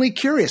genuinely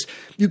curious.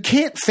 You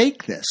can't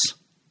fake this,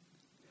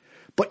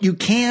 but you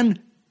can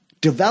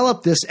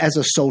develop this as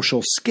a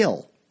social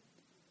skill.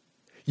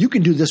 You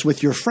can do this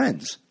with your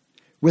friends,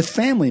 with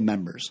family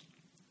members.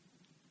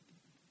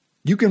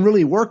 You can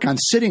really work on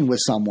sitting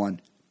with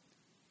someone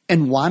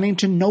and wanting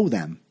to know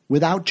them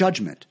without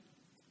judgment,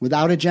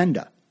 without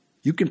agenda.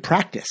 You can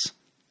practice.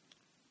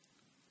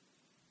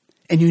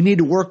 And you need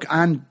to work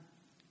on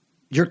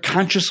your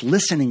conscious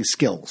listening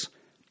skills.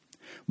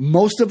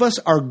 Most of us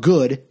are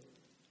good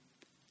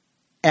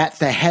at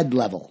the head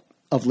level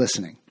of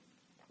listening,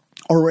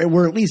 or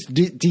we're at least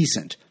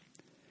decent.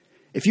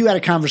 If you had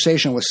a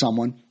conversation with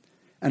someone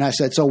and I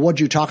said, so what'd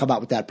you talk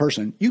about with that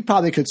person? You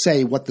probably could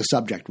say what the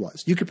subject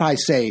was. You could probably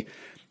say,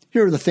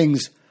 here are the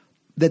things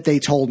that they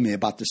told me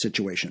about the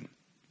situation.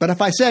 But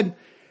if I said,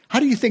 how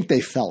do you think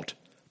they felt?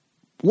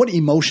 What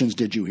emotions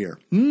did you hear?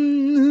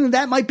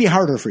 That might be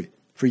harder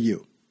for you.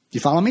 Do you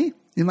follow me?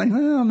 You're like,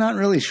 well, I'm not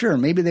really sure.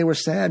 Maybe they were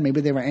sad.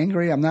 Maybe they were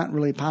angry. I'm not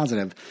really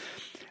positive.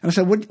 And I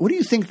said, what do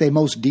you think they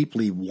most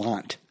deeply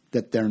want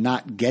that they're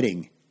not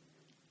getting,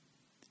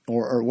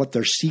 or what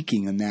they're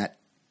seeking in that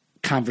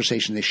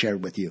conversation they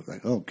shared with you?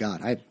 Like, oh,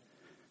 God, I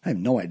have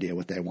no idea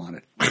what they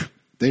wanted.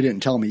 They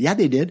didn't tell me. Yeah,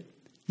 they did.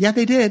 Yeah,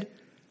 they did.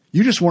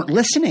 You just weren't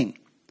listening.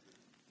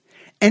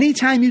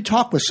 Anytime you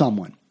talk with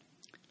someone,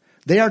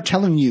 they are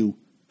telling you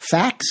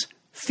facts,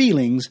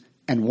 feelings,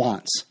 and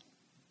wants.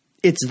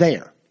 It's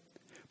there.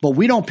 But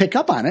we don't pick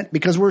up on it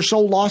because we're so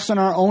lost in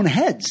our own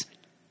heads.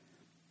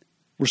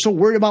 We're so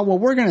worried about what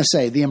we're going to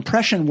say, the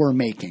impression we're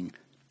making.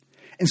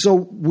 And so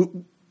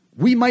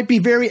we might be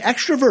very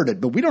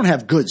extroverted, but we don't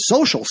have good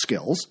social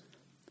skills.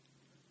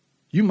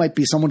 You might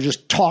be someone who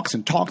just talks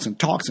and talks and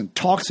talks and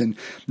talks, and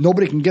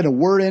nobody can get a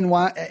word in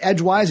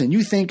edgewise, and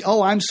you think,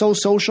 oh, I'm so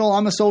social,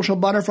 I'm a social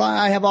butterfly,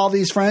 I have all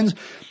these friends.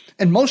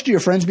 And most of your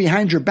friends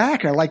behind your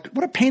back are like,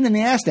 what a pain in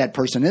the ass that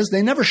person is.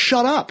 They never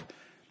shut up.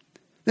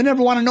 They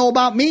never want to know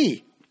about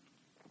me.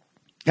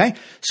 Okay?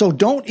 So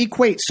don't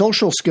equate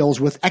social skills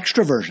with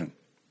extroversion.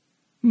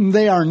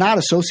 They are not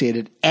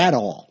associated at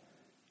all.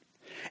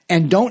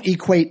 And don't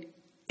equate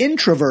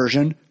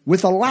introversion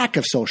with a lack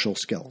of social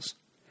skills.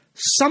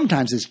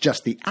 Sometimes it's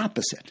just the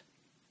opposite.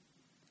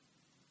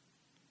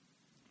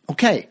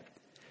 Okay,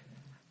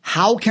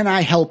 how can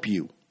I help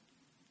you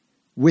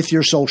with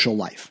your social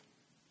life?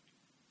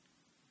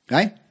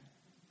 Okay?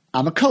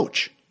 I'm a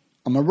coach.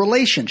 I'm a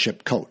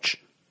relationship coach.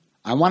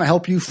 I want to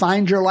help you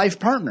find your life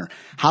partner.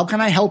 How can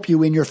I help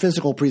you in your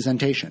physical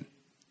presentation?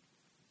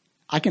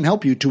 I can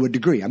help you to a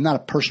degree. I'm not a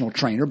personal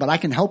trainer, but I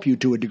can help you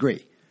to a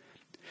degree.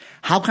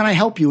 How can I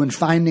help you in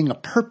finding a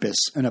purpose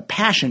and a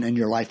passion in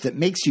your life that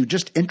makes you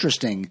just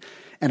interesting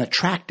and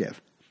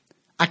attractive?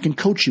 I can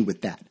coach you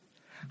with that.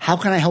 How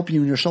can I help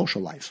you in your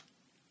social life?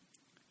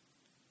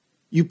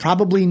 You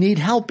probably need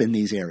help in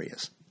these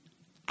areas.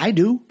 I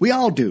do. We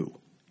all do.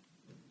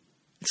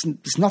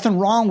 There's nothing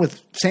wrong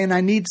with saying I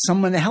need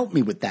someone to help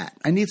me with that.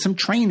 I need some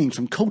training,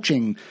 some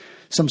coaching,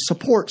 some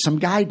support, some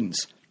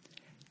guidance.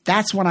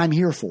 That's what I'm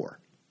here for.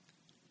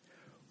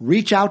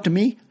 Reach out to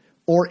me,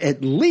 or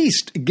at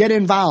least get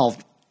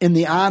involved in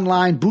the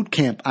online boot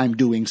camp I'm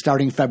doing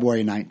starting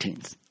February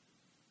 19th.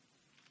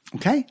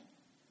 Okay?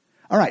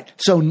 All right.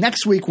 So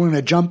next week we're going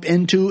to jump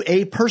into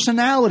a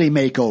personality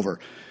makeover.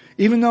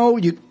 Even though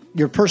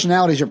your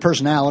personality is your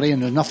personality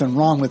and there's nothing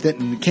wrong with it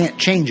and you can't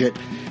change it,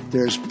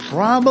 there's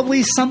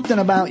probably something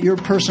about your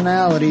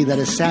personality that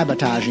is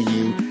sabotaging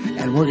you,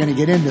 and we're going to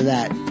get into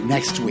that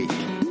next week.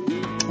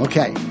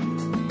 Okay.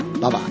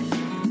 Bye-bye.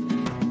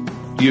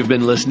 You've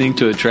been listening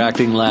to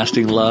Attracting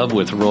Lasting Love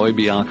with Roy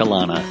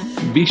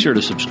Biancalana. Be sure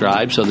to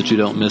subscribe so that you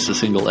don't miss a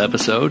single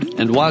episode.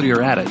 And while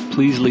you're at it,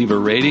 please leave a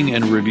rating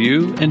and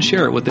review and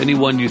share it with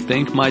anyone you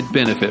think might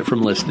benefit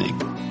from listening.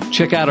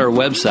 Check out our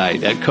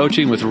website at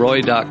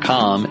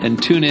coachingwithroy.com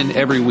and tune in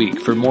every week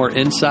for more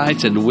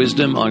insights and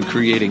wisdom on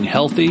creating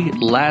healthy,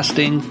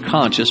 lasting,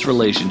 conscious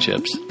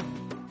relationships.